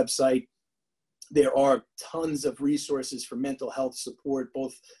Columbia website, there are tons of resources for mental health support,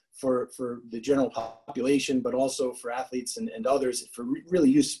 both for the general population, but also for athletes and others, for really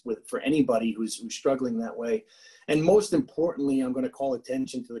use for anybody who's struggling that way. And most importantly, I'm going to call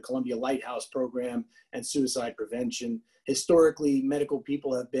attention to the Columbia Lighthouse program and suicide prevention. Historically, medical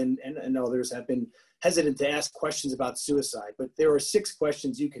people have been, and others have been, hesitant to ask questions about suicide, but there are 6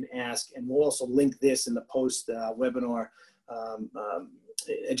 questions you can ask, and we'll also link this in the post webinar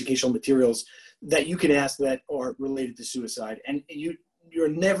educational materials that you can ask that are related to suicide. And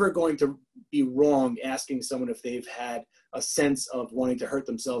you're never going to be wrong asking someone if they've had a sense of wanting to hurt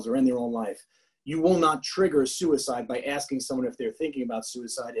themselves or end their own life. You will not trigger suicide by asking someone if they're thinking about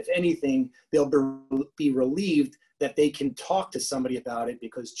suicide. If anything, they'll be relieved that they can talk to somebody about it,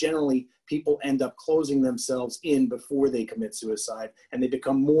 because generally people end up closing themselves in before they commit suicide, and they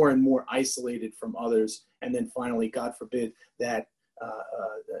become more and more isolated from others. And then finally, God forbid, that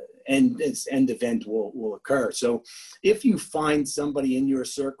end event will occur. So if you find somebody in your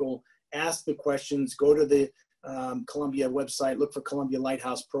circle, ask the questions, go to the Columbia website, look for Columbia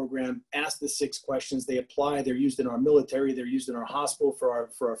Lighthouse program, ask the 6 questions. They apply. They're used in our military. They're used in our hospital for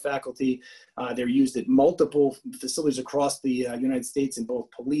our faculty. They're used at multiple facilities across the United States in both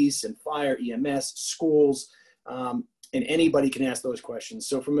police and fire, EMS, schools, and anybody can ask those questions.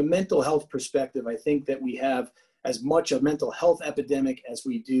 So from a mental health perspective, I think that we have as much a mental health epidemic as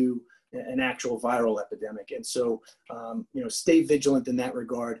we do an actual viral epidemic. And so, you know, stay vigilant in that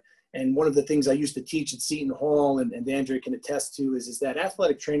regard. And one of the things I used to teach at Seton Hall, and Andrea can attest to, is that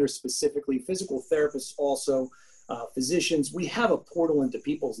athletic trainers specifically, physical therapists also, physicians, we have a portal into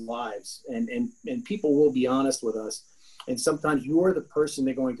people's lives, and people will be honest with us. And sometimes you're the person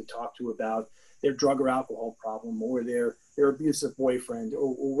they're going to talk to about their drug or alcohol problem, or their abusive boyfriend,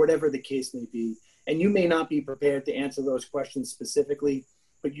 or whatever the case may be. And you may not be prepared to answer those questions specifically,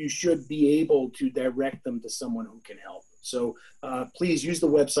 but you should be able to direct them to someone who can help. So please use the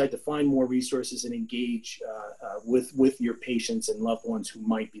website to find more resources and engage with your patients and loved ones who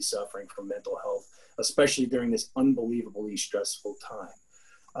might be suffering from mental health, especially during this unbelievably stressful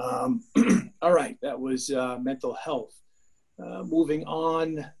time. All right, that was mental health. Moving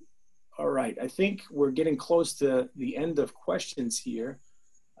on. All right, I think we're getting close to the end of questions here.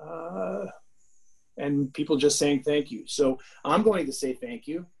 And people just saying thank you. So I'm going to say thank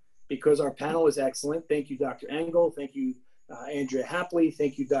you, because our panel is excellent. Thank you, Dr. Engel. Thank you, Andrea Hapley.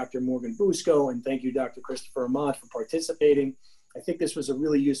 Thank you, Dr. Morgan Busco. And thank you, Dr. Christopher Ahmad, for participating. I think this was a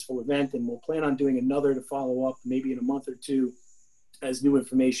really useful event, and we'll plan on doing another to follow up maybe in a month or two as new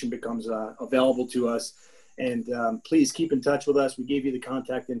information becomes available to us. And please keep in touch with us. We gave you the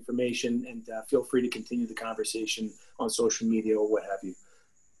contact information, and feel free to continue the conversation on social media or what have you.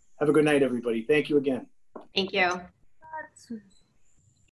 Have a good night, everybody. Thank you again. Thank you.